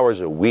many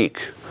hours a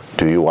week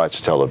do you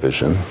watch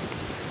television?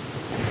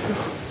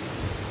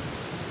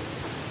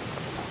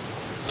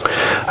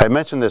 I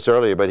mentioned this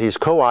earlier, but he's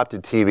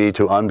co-opted TV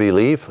to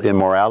unbelief,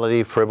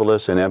 immorality,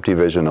 frivolous, and empty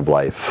vision of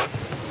life.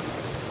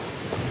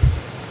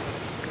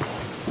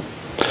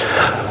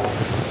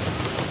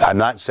 I'm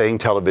not saying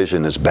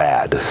television is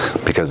bad,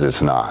 because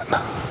it's not.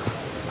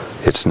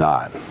 It's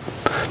not.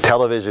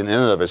 Television in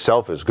and of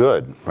itself is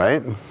good,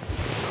 right?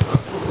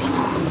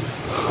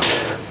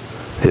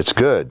 It's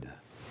good.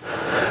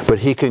 But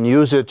he can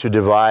use it to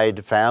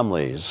divide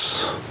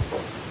families.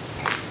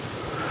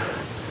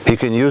 He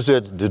can use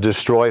it to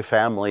destroy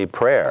family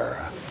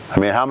prayer. I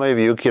mean, how many of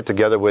you get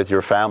together with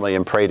your family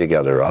and pray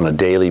together on a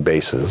daily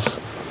basis?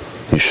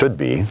 You should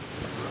be.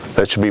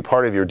 That should be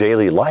part of your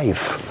daily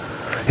life.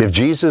 If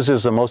Jesus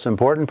is the most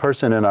important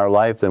person in our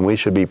life, then we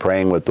should be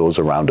praying with those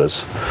around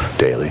us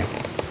daily,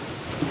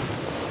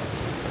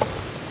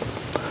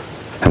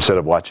 instead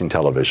of watching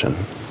television.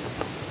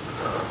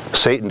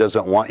 Satan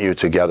doesn't want you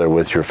together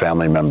with your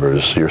family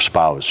members, your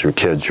spouse, your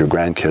kids, your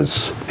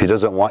grandkids. He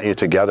doesn't want you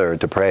together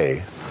to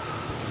pray,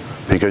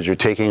 because you're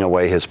taking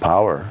away his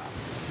power.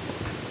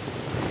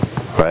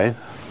 Right?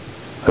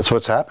 That's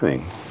what's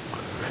happening.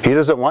 He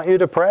doesn't want you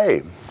to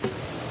pray.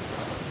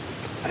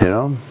 You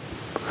know?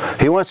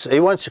 He wants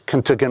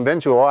to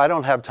convince you, oh, I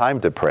don't have time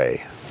to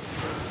pray.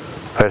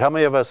 Right? How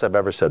many of us have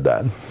ever said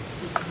that?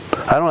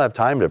 I don't have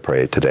time to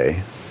pray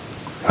today.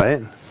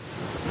 Right?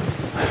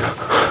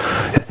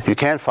 You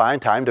can't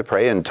find time to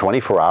pray in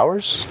 24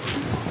 hours?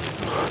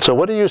 So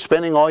what are you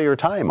spending all your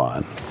time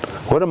on?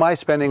 What am I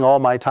spending all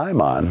my time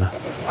on?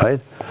 Right?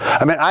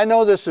 I mean, I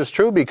know this is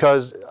true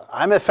because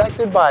I'm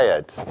affected by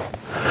it.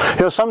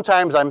 You know,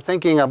 sometimes I'm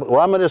thinking, well,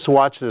 I'm going to just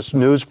watch this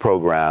news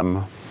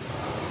program,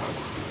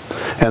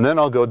 and then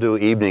I'll go do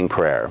evening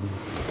prayer.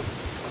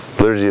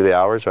 Liturgy of the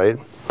Hours, right?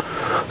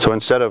 So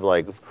instead of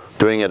like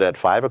doing it at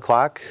 5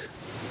 o'clock,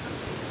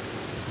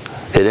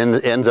 it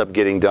ends up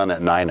getting done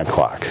at 9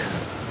 o'clock.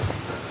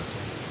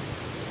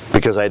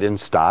 Because I didn't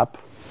stop,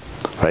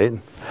 right?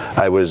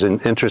 I was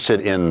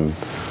interested in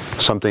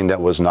something that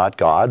was not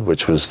God,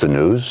 which was the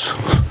news.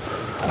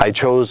 I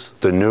chose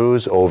the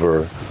news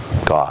over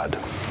God.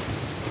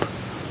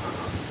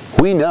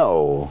 We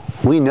know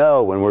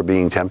when we're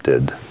being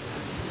tempted,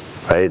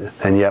 right?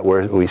 And yet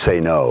we say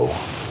no,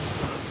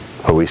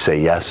 or we say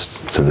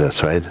yes to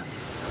this, right?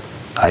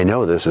 I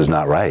know this is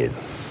not right,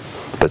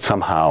 but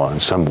somehow, in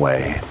some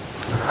way,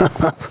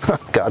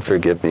 God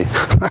forgive me,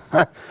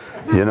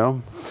 you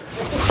know?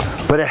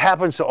 But it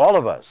happens to all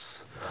of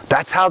us.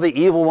 That's how the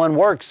evil one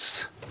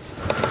works,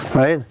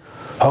 right?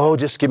 Oh,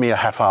 just give me a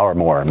half hour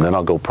more, and then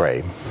I'll go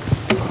pray.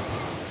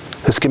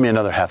 Just give me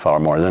another half hour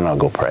more, then I'll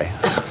go pray.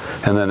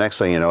 And the next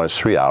thing you know, it's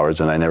 3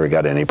 hours, and I never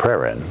got any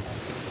prayer in.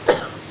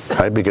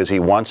 Right? Because he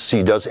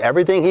does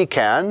everything he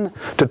can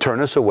to turn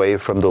us away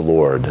from the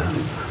Lord.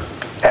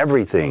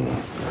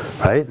 Everything.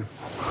 Right?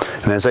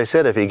 And as I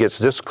said, if we get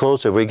this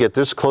close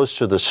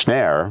to the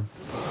snare,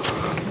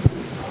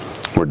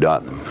 we're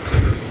done.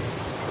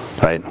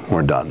 Right?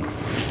 We're done.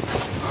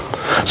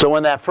 So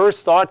when that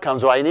first thought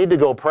comes, well, I need to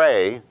go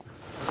pray,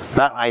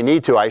 not I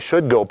need to, I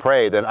should go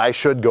pray, then I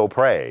should go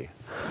pray.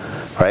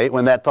 Right?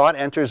 When that thought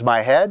enters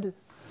my head,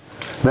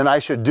 then I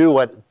should do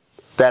what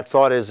that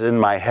thought is in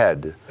my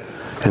head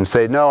and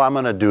say, no, I'm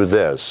going to do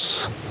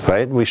this.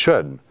 Right? We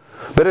should.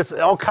 But it's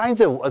all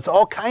kinds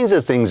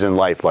of things in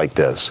life like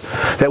this,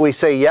 that we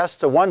say yes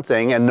to one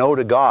thing and no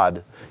to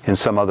God in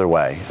some other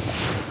way.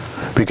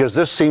 Because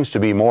this seems to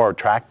be more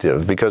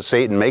attractive, because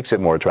Satan makes it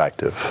more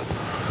attractive.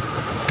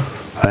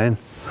 Right?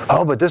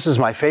 Oh, but this is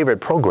my favorite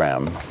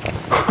program.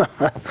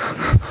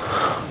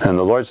 And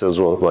the Lord says,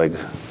 well, like,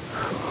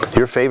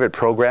 your favorite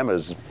program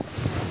is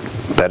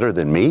better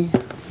than me?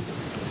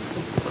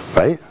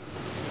 Right?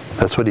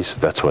 That's what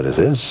it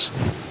is.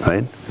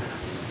 Right?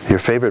 Your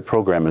favorite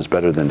program is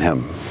better than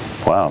him.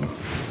 Wow.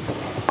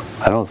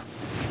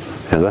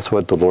 That's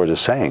what the Lord is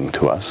saying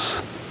to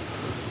us.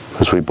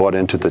 As we bought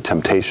into the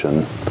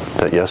temptation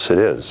that yes, it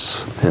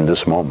is in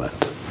this moment.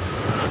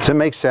 Does it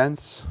make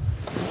sense?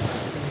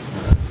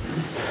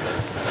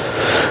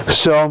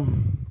 So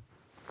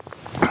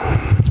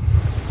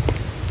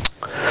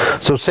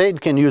Satan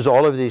can use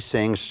all of these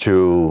things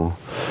to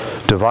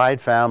divide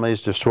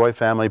families, destroy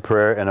family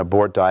prayer, and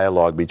abort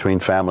dialogue between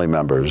family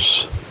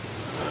members.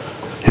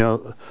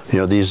 You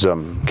know these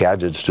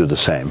gadgets do the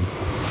same.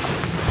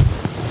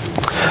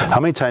 How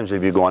many times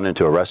have you gone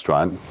into a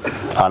restaurant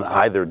and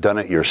either done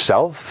it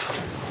yourself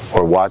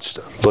or watched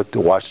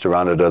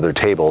around at other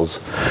tables,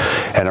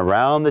 and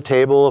around the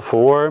table of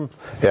four,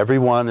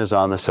 everyone is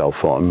on the cell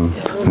phone.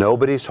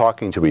 Nobody's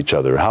talking to each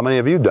other. How many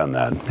of you have done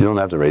that? You don't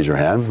have to raise your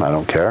hand. I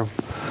don't care.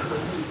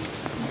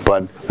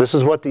 But this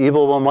is what the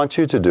evil one wants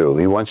you to do.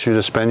 He wants you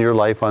to spend your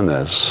life on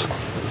this,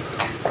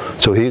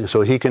 so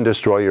he can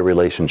destroy your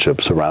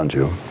relationships around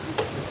you.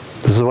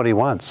 This is what he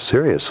wants,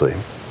 seriously.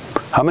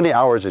 How many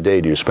hours a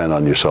day do you spend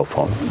on your cell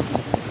phone?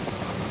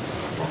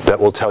 That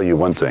will tell you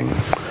one thing,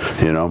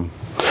 you know.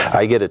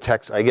 I get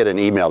an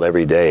email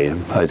every day,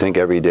 I think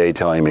every day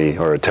telling me,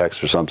 or a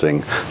text or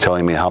something,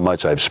 telling me how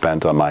much I've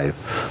spent on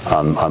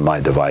my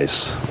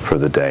device for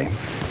the day.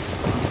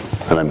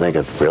 And I'm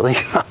thinking, really?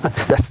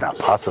 That's not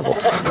possible.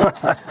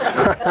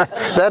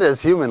 That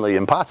is humanly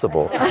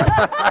impossible.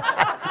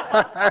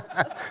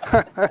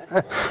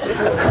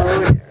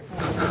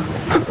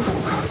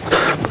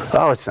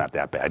 Oh, it's not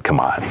that bad,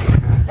 come on.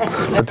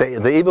 But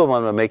the evil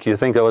one will make you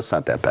think, oh, it's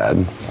not that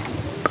bad.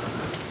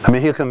 I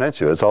mean, he'll convince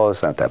you, it's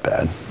not that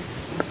bad.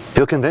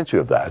 He'll convince you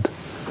of that.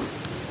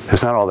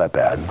 It's not all that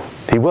bad.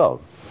 He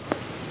will.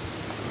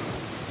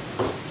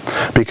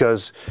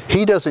 Because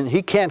he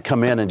can't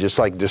come in and just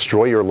like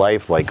destroy your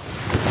life like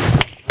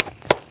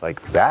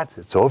that.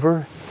 It's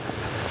over.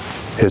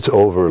 It's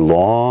over a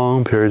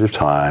long period of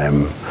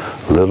time.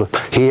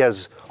 He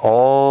has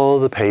all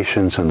the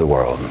patience in the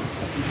world.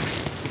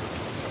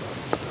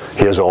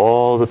 He has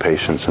all the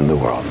patience in the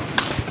world.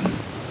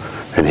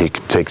 And he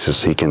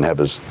can have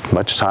as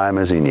much time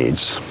as he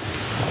needs.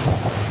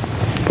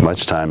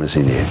 Much time as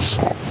he needs.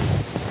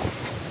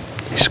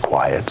 He's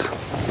quiet.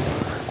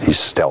 He's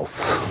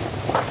stealth.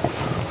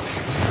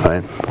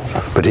 Right?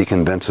 But he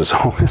convinces,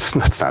 come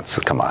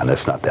on,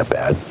 that's not that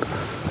bad.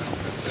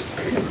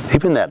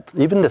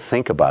 Even to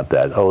think about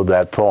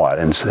that thought,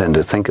 and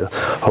to think,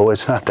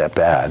 it's not that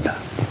bad.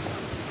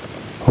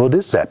 Well, it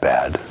is that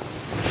bad.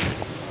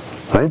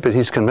 Right? But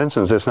he's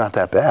convincing us it's not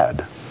that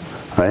bad.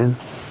 Right?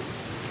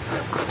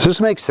 Does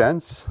this make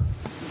sense?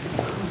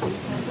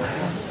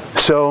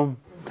 So,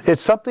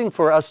 it's something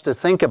for us to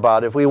think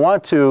about. If we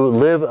want to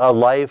live a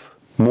life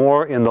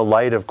more in the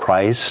light of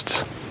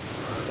Christ,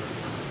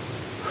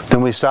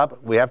 then we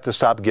have to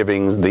stop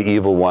giving the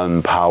evil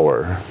one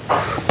power,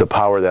 the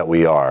power that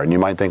we are. And you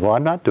might think, well,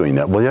 I'm not doing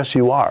that. Well, yes,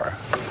 you are.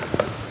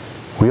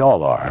 We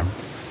all are.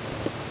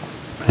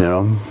 You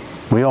know,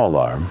 we all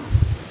are.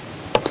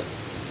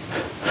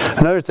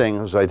 Another thing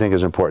I think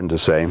is important to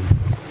say.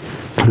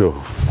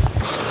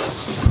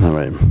 All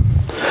right.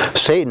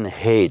 Satan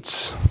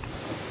hates.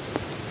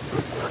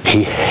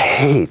 He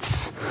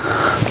hates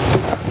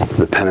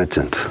the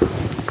penitent.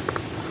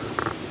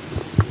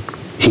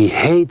 He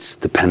hates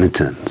the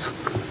penitent.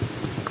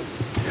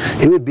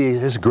 It would be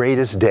his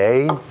greatest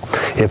day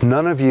if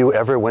none of you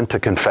ever went to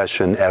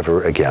confession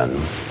ever again.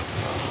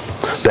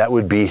 That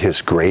would be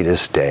his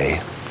greatest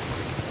day.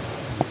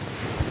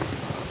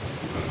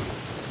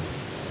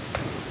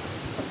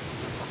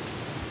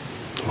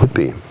 Would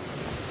be.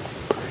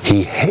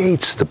 He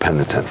hates the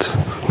penitent.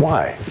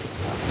 Why?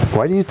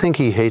 Why do you think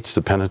he hates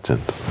the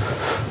penitent?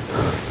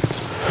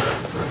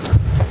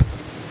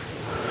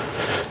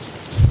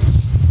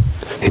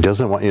 He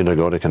doesn't want you to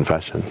go to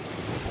confession.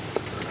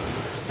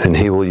 And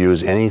he will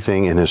use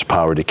anything in his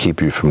power to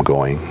keep you from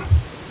going.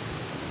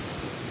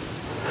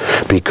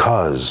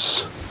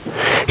 Because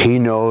he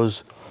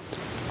knows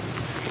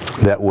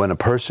that when a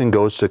person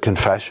goes to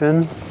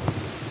confession,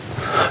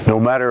 no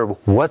matter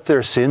what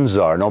their sins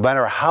are, no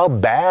matter how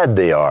bad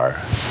they are,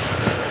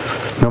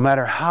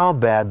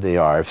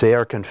 if they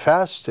are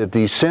confessed, if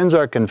these sins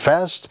are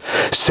confessed,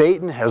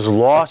 Satan has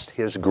lost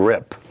his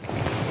grip.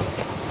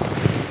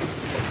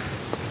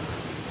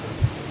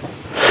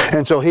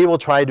 And so he will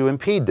try to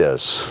impede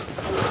this.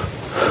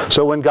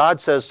 So when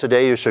God says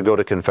today you should go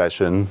to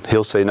confession,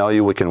 he'll say,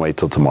 no, we can wait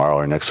till tomorrow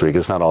or next week.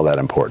 It's not all that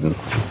important.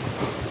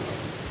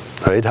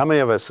 Right? How many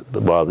of us,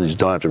 well, you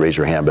don't have to raise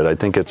your hand, but I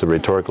think it's a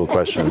rhetorical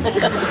question.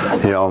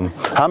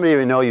 How many of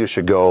you know you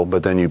should go,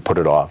 but then you put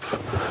it off,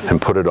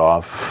 and put it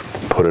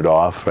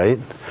off, right?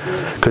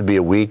 Could be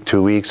a week,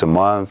 2 weeks, a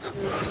month,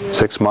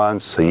 6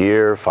 months, a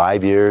year,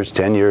 5 years,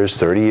 10 years,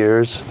 30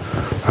 years,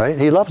 right?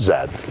 He loves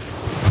that.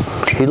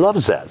 He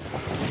loves that.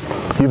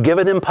 You've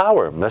given him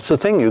power. That's the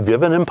thing, you've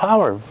given him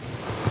power.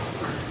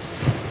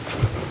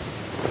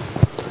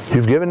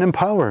 You've given him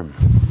power.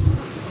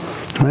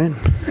 Right?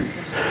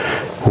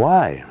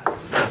 Why?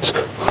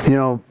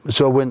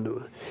 So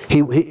when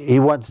he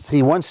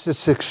wants to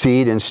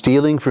succeed in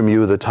stealing from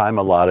you the time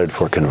allotted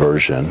for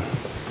conversion.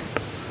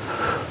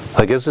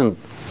 Like, isn't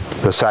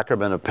the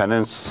sacrament of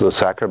penance the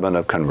sacrament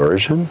of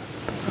conversion?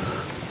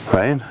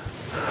 Right?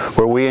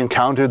 Where we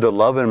encounter the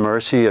love and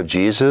mercy of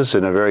Jesus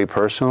in a very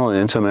personal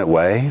and intimate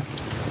way.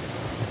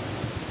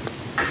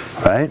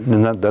 Right?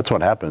 And that's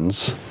what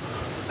happens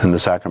in the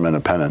sacrament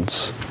of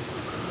penance.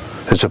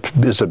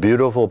 It's a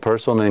beautiful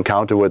personal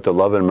encounter with the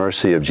love and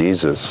mercy of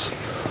Jesus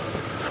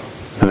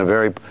in a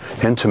very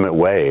intimate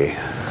way.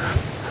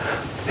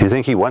 Do you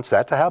think he wants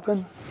that to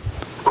happen?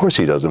 Of course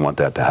he doesn't want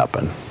that to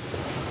happen.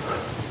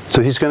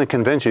 So he's going to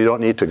convince you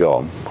don't need to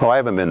go. Oh, I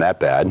haven't been that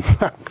bad.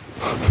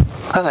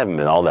 I haven't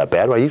been all that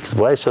bad.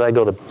 Why should I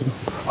go to...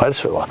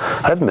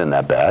 I haven't been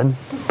that bad.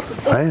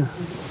 Right?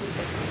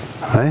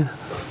 Right?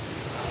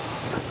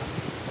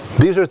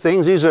 These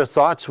are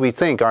thoughts we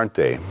think, aren't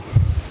they?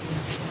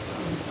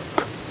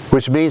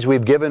 Which means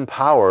we've given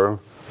power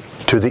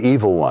to the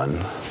evil one.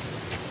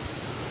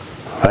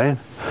 Right?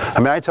 I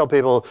mean, I tell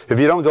people, if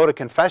you don't go to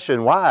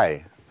confession,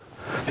 why?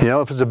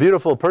 If it's a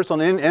beautiful,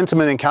 personal,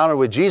 intimate encounter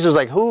with Jesus,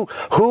 like who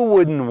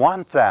wouldn't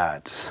want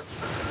that?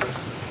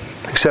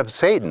 Except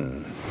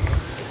Satan.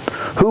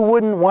 Who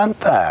wouldn't want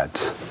that?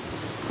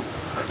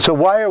 So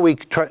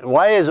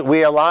why is it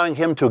we allowing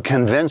him to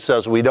convince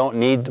us we don't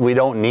need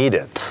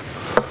it?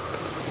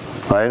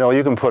 Right? Oh,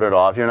 you can put it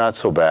off. You're not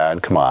so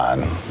bad. Come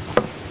on.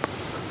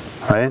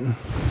 Right?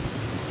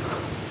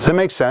 Does that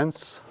make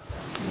sense?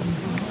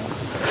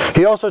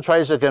 He also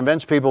tries to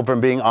convince people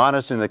from being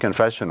honest in the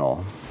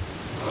confessional.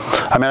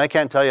 I mean, I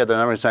can't tell you the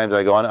number of times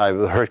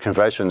I've heard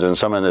confessions and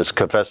someone has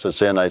confessed a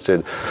sin. I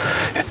said,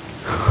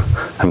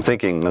 I'm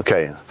thinking,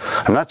 okay,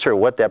 I'm not sure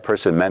what that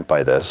person meant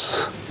by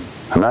this.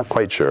 I'm not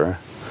quite sure.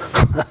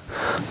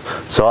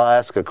 So I'll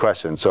ask a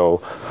question.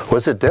 So,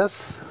 was it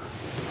this?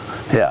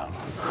 Yeah.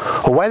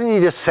 Well, why didn't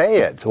you just say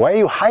it? Why are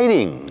you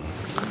hiding?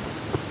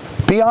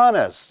 Be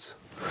honest.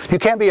 You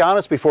can't be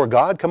honest before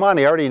God. Come on,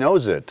 he already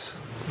knows it.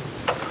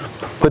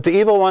 But the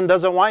evil one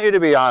doesn't want you to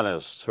be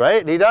honest,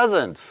 right? He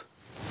doesn't.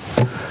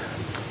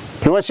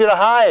 He wants you to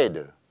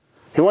hide.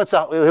 He wants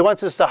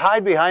us to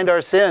hide behind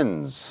our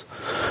sins.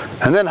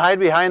 And then hide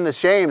behind the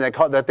shame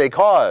that they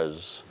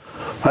cause.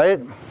 Right?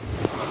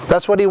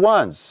 That's what he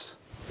wants.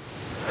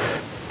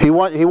 He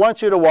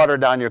wants you to water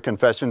down your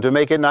confession to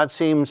make it not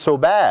seem so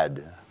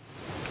bad.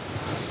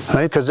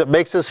 Right? Because it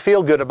makes us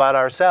feel good about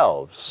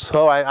ourselves.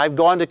 Oh, I've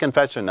gone to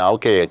confession now.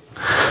 Okay,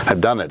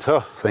 I've done it.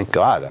 Oh, thank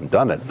God, I've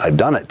done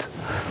it.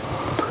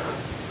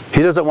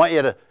 He doesn't want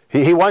you to...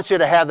 He wants you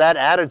to have that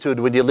attitude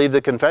when you leave the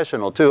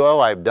confessional too.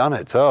 Oh, I've done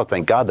it. Oh,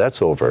 thank God that's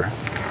over.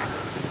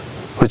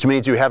 Which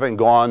means you haven't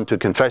gone to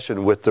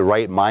confession with the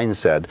right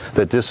mindset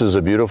that this is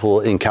a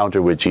beautiful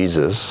encounter with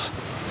Jesus.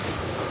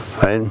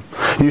 Right?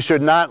 You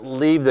should not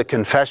leave the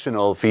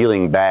confessional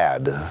feeling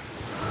bad.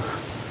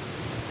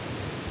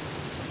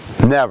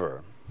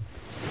 Never.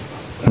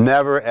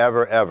 Never,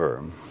 ever,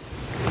 ever.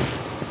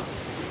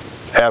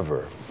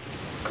 Ever.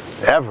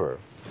 Ever.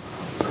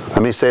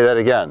 Let me say that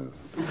again.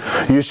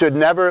 You should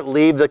never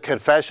leave the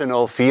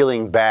confessional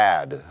feeling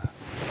bad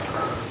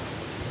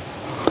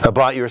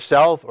about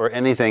yourself or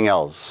anything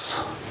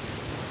else.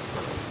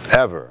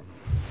 Ever.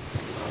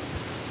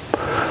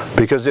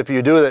 Because if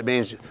you do, that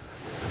means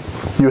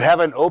you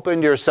haven't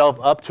opened yourself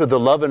up to the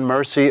love and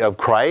mercy of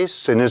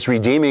Christ and His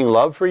redeeming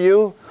love for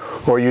you,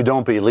 or you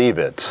don't believe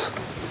it.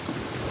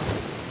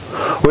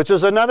 Which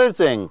is another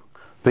thing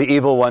the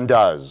evil one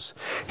does.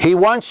 He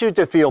wants you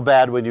to feel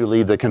bad when you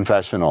leave the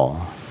confessional.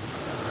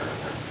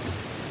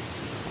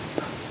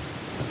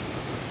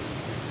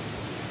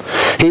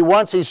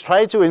 He's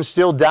trying to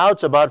instill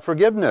doubts about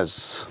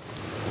forgiveness.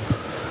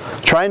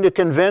 Trying to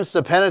convince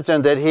the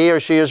penitent that he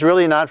or she is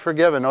really not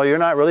forgiven. Oh, you're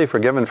not really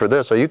forgiven for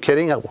this. Are you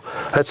kidding?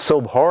 That's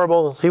so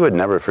horrible. He would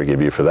never forgive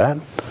you for that.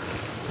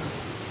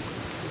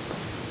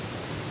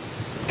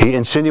 He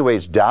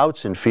insinuates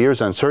doubts and fears,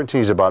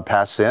 uncertainties about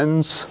past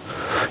sins.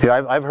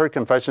 I've heard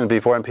confessions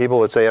before, and people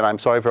would say, "And I'm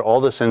sorry for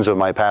all the sins of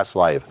my past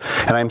life."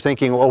 And I'm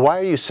thinking, well, why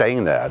are you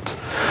saying that?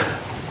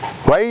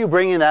 Why are you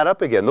bringing that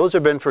up again? Those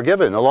have been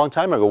forgiven a long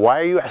time ago.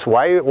 Why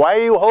are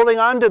you holding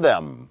on to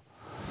them?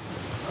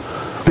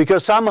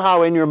 Because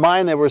somehow in your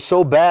mind they were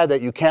so bad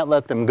that you can't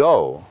let them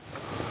go.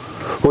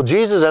 Well,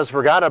 Jesus has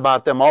forgot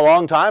about them a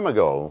long time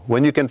ago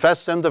when you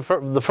confessed them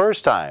the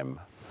first time.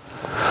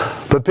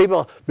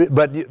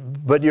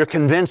 But you're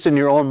convinced in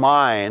your own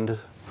mind,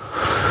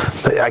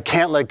 I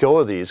can't let go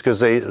of these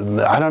because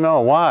I don't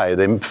know why.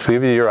 They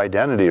give you your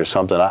identity or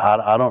something.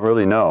 I don't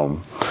really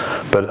know.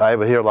 But I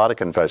hear a lot of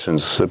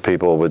confessions that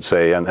people would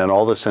say, and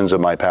all the sins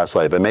of my past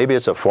life. And maybe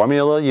it's a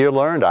formula you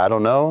learned, I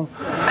don't know.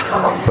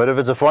 But if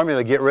it's a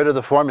formula, get rid of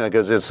the formula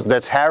because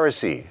that's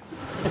heresy.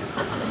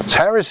 It's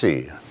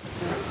heresy.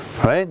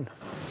 Right?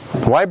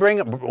 Why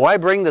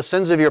bring the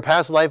sins of your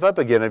past life up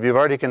again if you've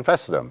already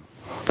confessed them?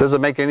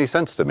 Doesn't make any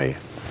sense to me.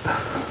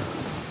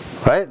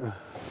 Right?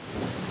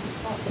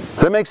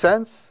 Does that make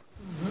sense?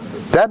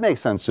 That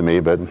makes sense to me,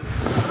 but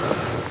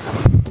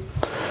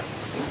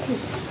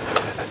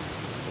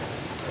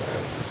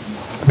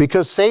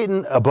because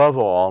Satan, above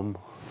all,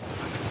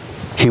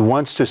 he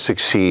wants to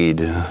succeed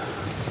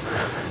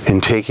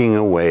in taking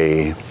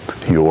away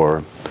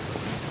your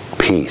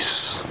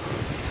peace.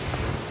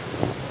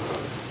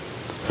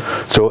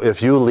 So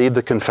if you leave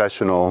the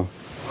confessional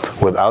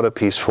without a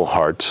peaceful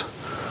heart,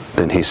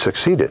 then he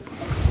succeeded.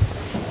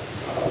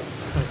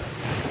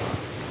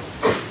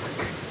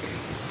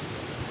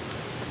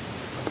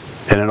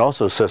 And it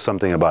also says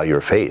something about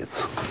your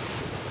faith,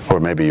 or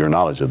maybe your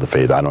knowledge of the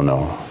faith, I don't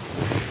know.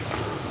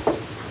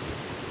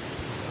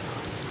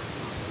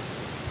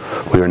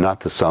 We are not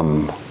the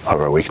sum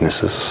of our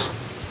weaknesses.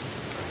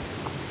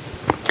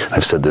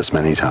 I've said this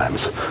many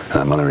times, and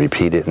I'm going to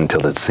repeat it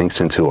until it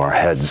sinks into our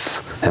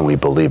heads and we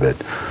believe it.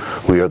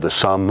 We are the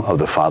sum of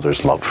the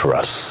Father's love for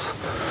us.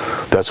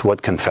 That's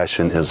what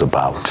confession is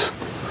about.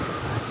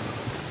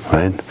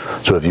 Right?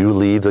 So if you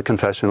leave the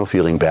confessional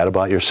feeling bad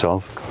about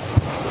yourself,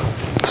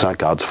 it's not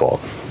God's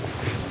fault.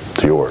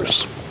 It's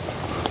yours.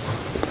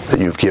 That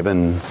you've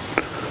given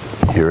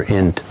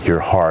your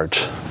heart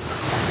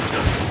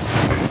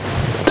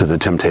to the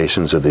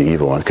temptations of the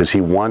evil one, because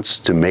he wants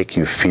to make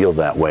you feel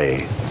that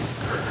way.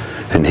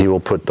 And he will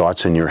put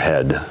thoughts in your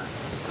head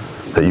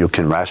that you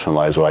can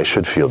rationalize, well, I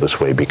should feel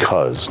this way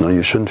because. No,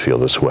 you shouldn't feel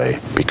this way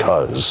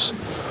because.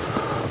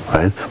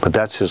 Right? But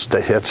that's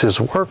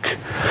his work.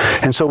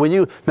 And so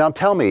now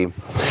tell me,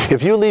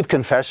 if you leave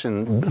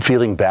confession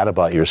feeling bad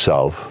about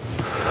yourself,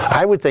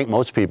 I would think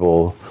most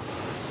people,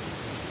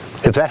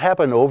 if that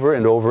happened over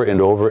and over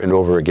and over and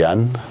over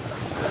again,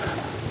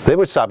 they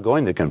would stop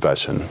going to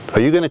confession. Are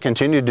you going to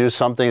continue to do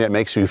something that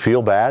makes you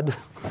feel bad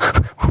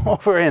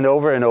over and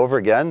over and over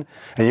again?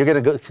 And you're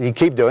going to you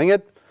keep doing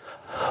it?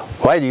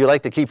 Why, do you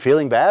like to keep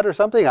feeling bad or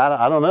something?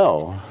 I don't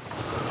know.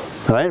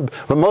 Right?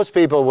 But most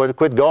people would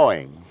quit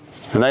going.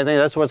 And I think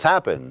that's what's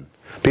happened.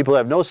 People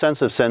have no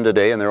sense of sin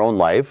today in their own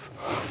life.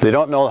 They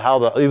don't know how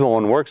the evil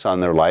one works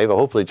on their life.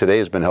 Hopefully today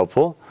has been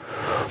helpful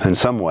in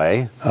some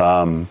way.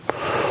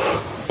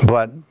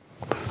 But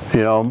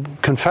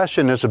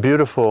confession is a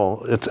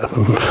beautiful,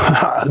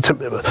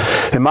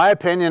 in my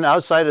opinion,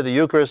 outside of the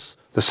Eucharist,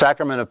 the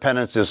sacrament of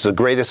penance is the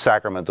greatest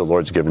sacrament the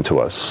Lord's given to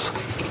us.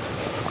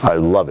 I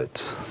love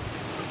it.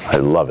 I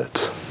love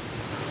it.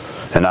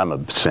 And I'm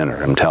a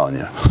sinner, I'm telling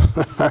you.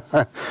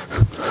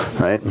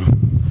 Right?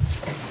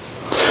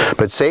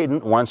 But Satan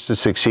wants to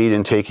succeed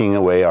in taking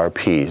away our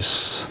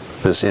peace,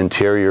 this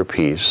interior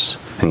peace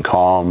and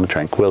calm,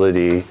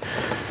 tranquility.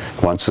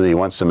 He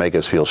wants to make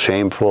us feel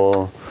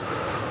shameful.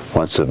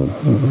 Wants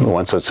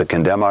us to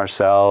condemn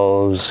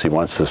ourselves. He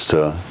wants us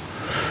to,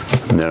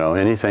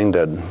 anything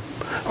that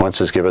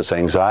wants us to give us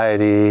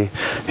anxiety.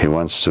 He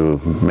wants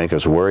to make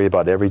us worry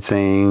about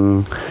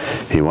everything.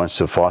 He wants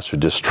to foster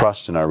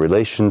distrust in our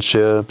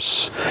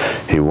relationships.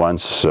 He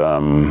wants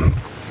us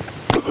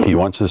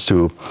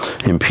to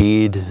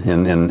impede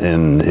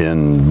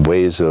in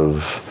ways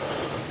of,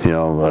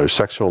 our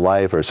sexual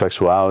life, our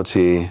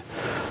sexuality,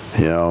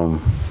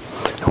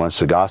 He wants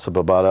to gossip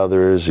about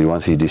others.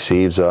 He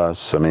deceives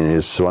us.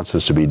 He wants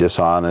us to be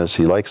dishonest.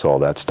 He likes all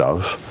that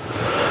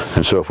stuff.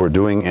 And so if we're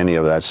doing any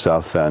of that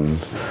stuff, then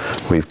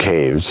we've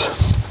caved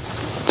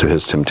to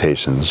his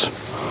temptations.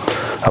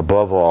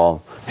 Above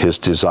all, his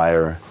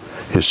desire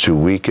is to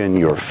weaken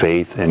your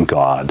faith in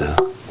God.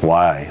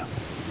 Why?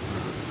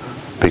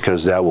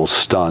 Because that will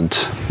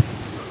stunt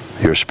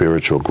your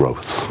spiritual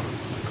growth.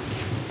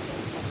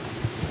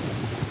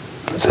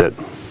 That's it.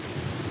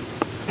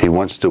 He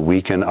wants to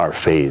weaken our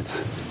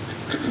faith.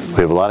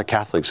 We have a lot of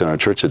Catholics in our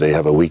church today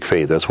have a weak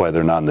faith. That's why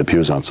they're not in the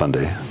pews on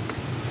Sunday.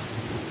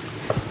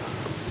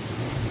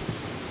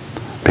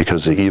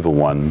 Because the evil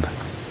one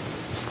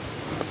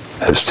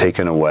has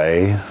taken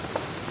away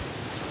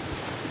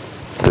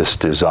this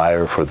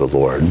desire for the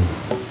Lord.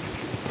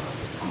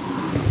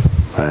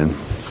 Right?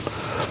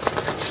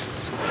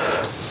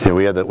 Yeah,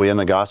 we had in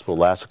the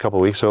gospel a couple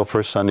of weeks ago,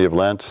 first Sunday of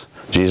Lent,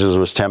 Jesus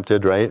was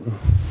tempted, right?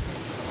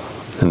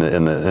 In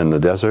the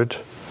desert.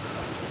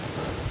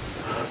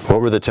 What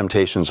were the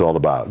temptations all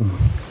about?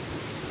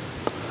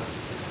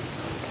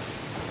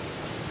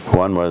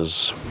 One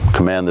was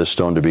command this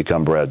stone to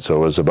become bread. So it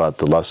was about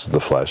the lust of the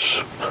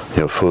flesh,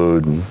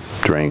 food,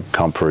 drink,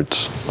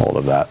 comforts, all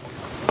of that.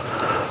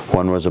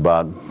 One was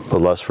about the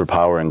lust for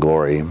power and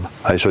glory.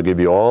 I shall give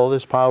you all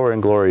this power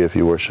and glory if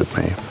you worship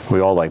me.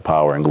 We all like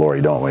power and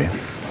glory, don't we?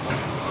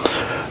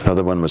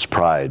 Another one was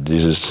pride.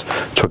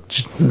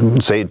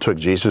 Satan took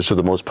Jesus to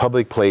the most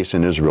public place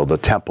in Israel, the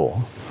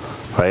temple,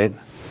 right?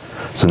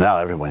 So now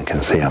everyone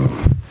can see him,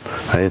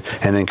 right?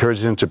 And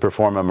encouraged him to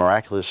perform a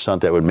miraculous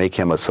stunt that would make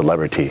him a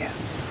celebrity,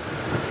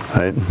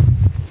 right?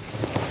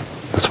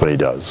 That's what he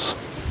does.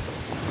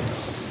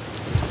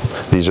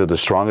 These are the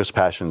strongest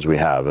passions we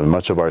have, and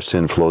much of our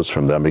sin flows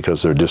from them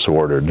because they're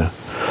disordered.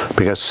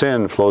 Because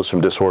sin flows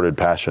from disordered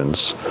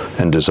passions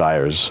and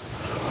desires,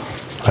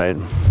 right?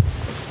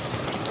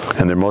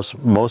 And they're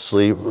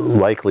mostly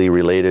likely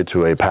related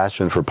to a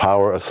passion for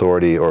power,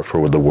 authority, or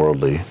for the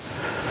worldly.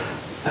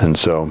 And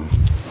so,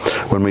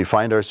 when we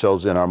find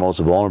ourselves in our most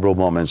vulnerable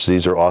moments,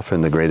 these are often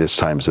the greatest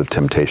times of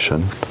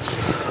temptation.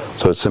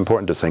 So it's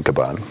important to think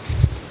about.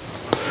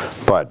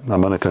 But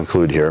I'm going to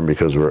conclude here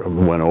because we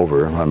went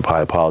over. I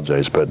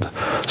apologize, but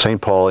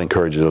St. Paul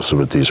encourages us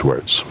with these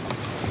words.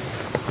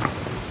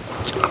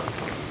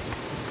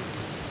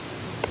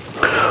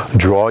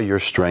 Draw your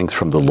strength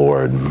from the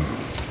Lord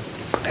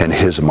and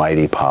His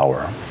mighty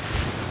power.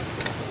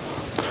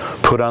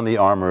 Put on the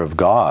armor of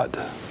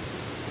God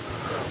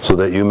so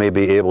that you may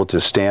be able to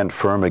stand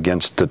firm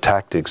against the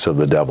tactics of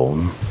the devil.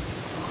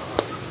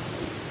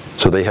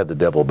 So they had the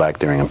devil back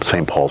during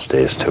St. Paul's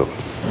days too.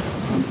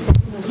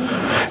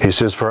 He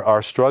says, for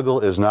our struggle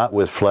is not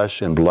with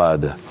flesh and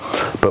blood,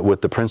 but with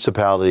the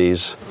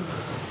principalities,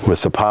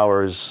 with the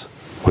powers,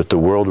 with the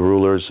world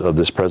rulers of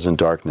this present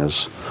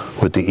darkness,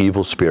 with the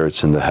evil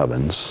spirits in the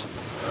heavens.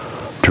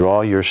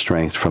 Draw your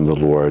strength from the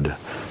Lord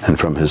and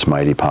from His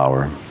mighty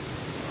power.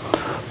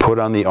 Put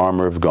on the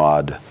armor of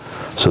God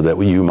so that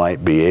you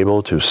might be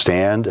able to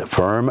stand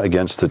firm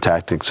against the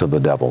tactics of the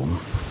devil.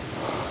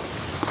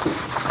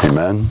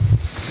 Amen?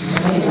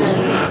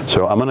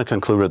 So I'm going to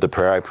conclude with the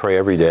prayer I pray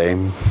every day.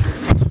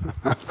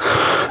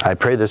 I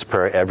pray this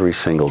prayer every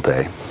single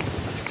day.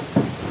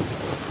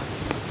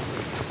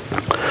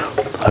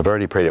 I've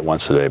already prayed it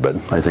once today, but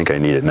I think I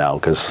need it now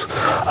because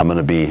I'm going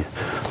to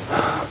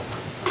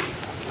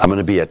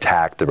be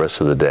attacked the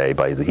rest of the day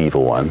by the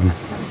evil one.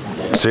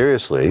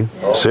 Seriously,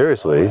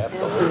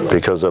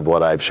 because of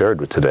what I've shared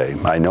with today.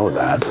 I know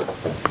that,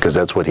 because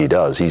that's what he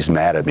does. He's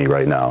mad at me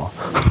right now.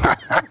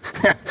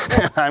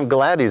 I'm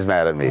glad he's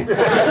mad at me,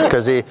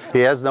 because he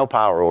has no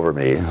power over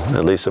me,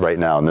 at least right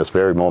now, in this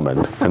very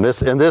moment. In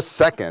this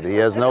second, he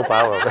has no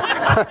power over me.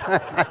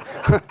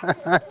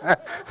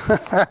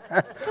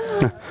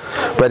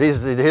 But he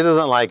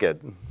doesn't like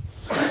it.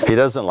 He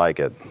doesn't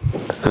like it.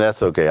 And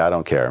that's okay, I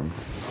don't care.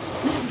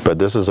 But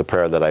this is a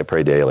prayer that I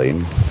pray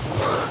daily,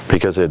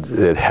 because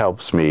it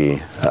helps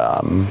me.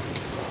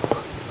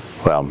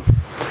 Well,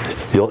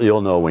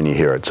 you'll know when you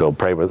hear it. So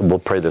we'll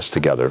pray this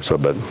together.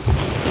 But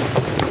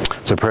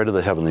it's a prayer to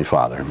the Heavenly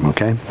Father.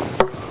 Okay. In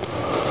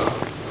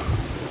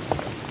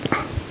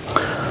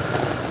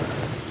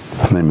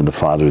the name of the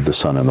Father, the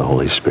Son, and the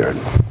Holy Spirit.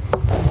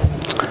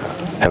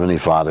 Heavenly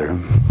Father,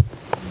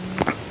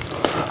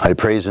 I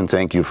praise and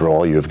thank you for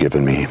all you have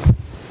given me.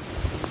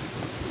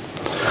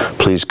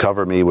 Please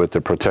cover me with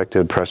the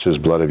protected, precious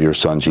blood of your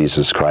Son,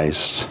 Jesus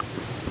Christ.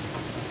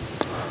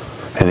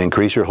 And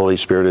increase your Holy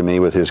Spirit in me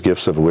with His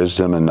gifts of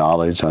wisdom and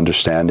knowledge,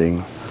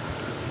 understanding,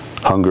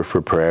 hunger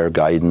for prayer,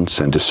 guidance,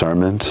 and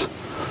discernment,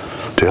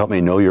 to help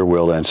me know your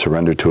will and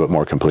surrender to it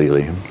more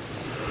completely.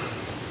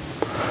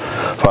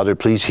 Father,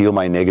 please heal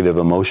my negative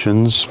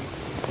emotions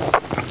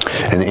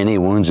and any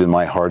wounds in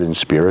my heart and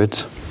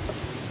spirit.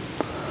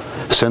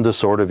 Send the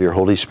sword of your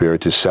Holy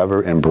Spirit to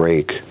sever and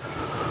break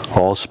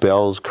all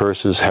spells,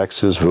 curses,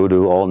 hexes,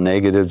 voodoo, all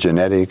negative,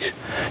 genetic,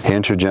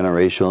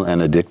 intergenerational,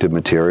 and addictive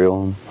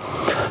material,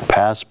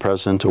 past,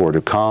 present, or to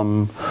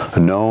come,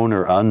 known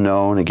or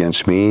unknown,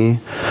 against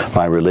me,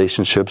 my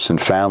relationships and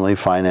family,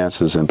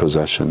 finances, and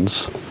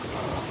possessions.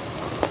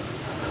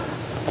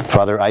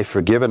 Father, I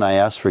forgive and I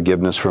ask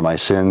forgiveness for my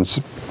sins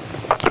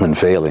and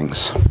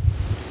failings.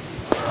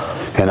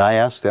 And I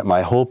ask that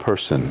my whole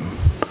person,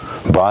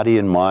 body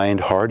and mind,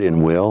 heart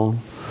and will,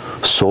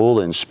 soul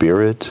and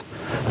spirit,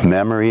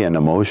 memory and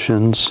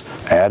emotions,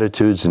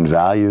 attitudes and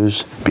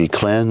values be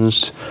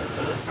cleansed,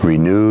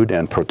 renewed,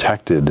 and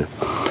protected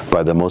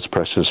by the most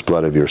precious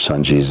blood of your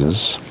Son,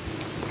 Jesus.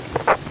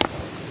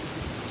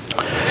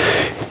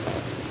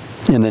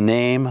 In the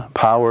name,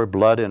 power,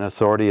 blood, and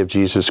authority of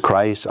Jesus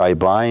Christ, I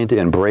bind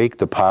and break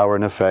the power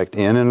and effect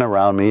in and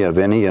around me of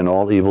any and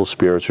all evil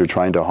spirits who are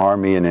trying to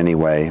harm me in any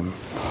way.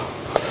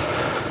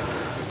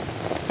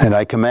 And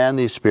I command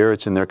these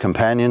spirits and their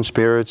companion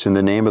spirits in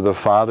the name of the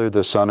Father,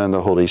 the Son, and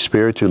the Holy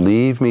Spirit to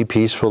leave me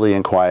peacefully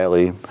and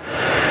quietly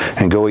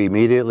and go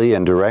immediately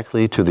and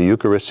directly to the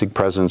Eucharistic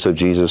presence of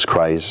Jesus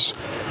Christ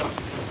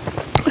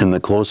in the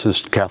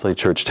closest Catholic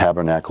Church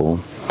tabernacle,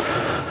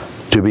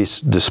 to be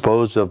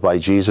disposed of by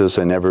Jesus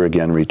and never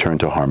again return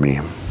to harm me.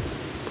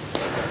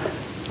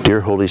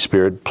 Dear Holy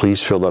Spirit,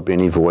 please fill up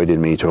any void in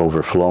me to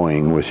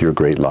overflowing with your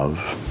great love.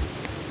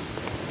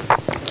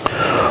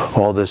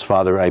 All this,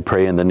 Father, I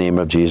pray in the name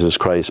of Jesus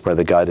Christ by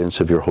the guidance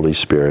of your Holy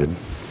Spirit.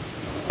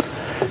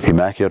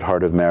 Immaculate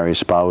Heart of Mary,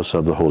 spouse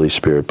of the Holy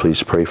Spirit,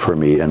 please pray for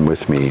me and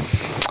with me.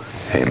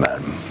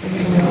 Amen.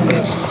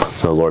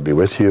 The Lord be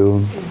with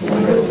you.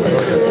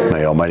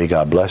 May Almighty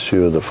God bless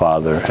you, the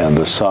Father, and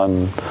the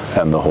Son,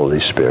 and the Holy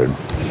Spirit.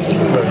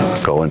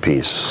 Go in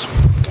peace.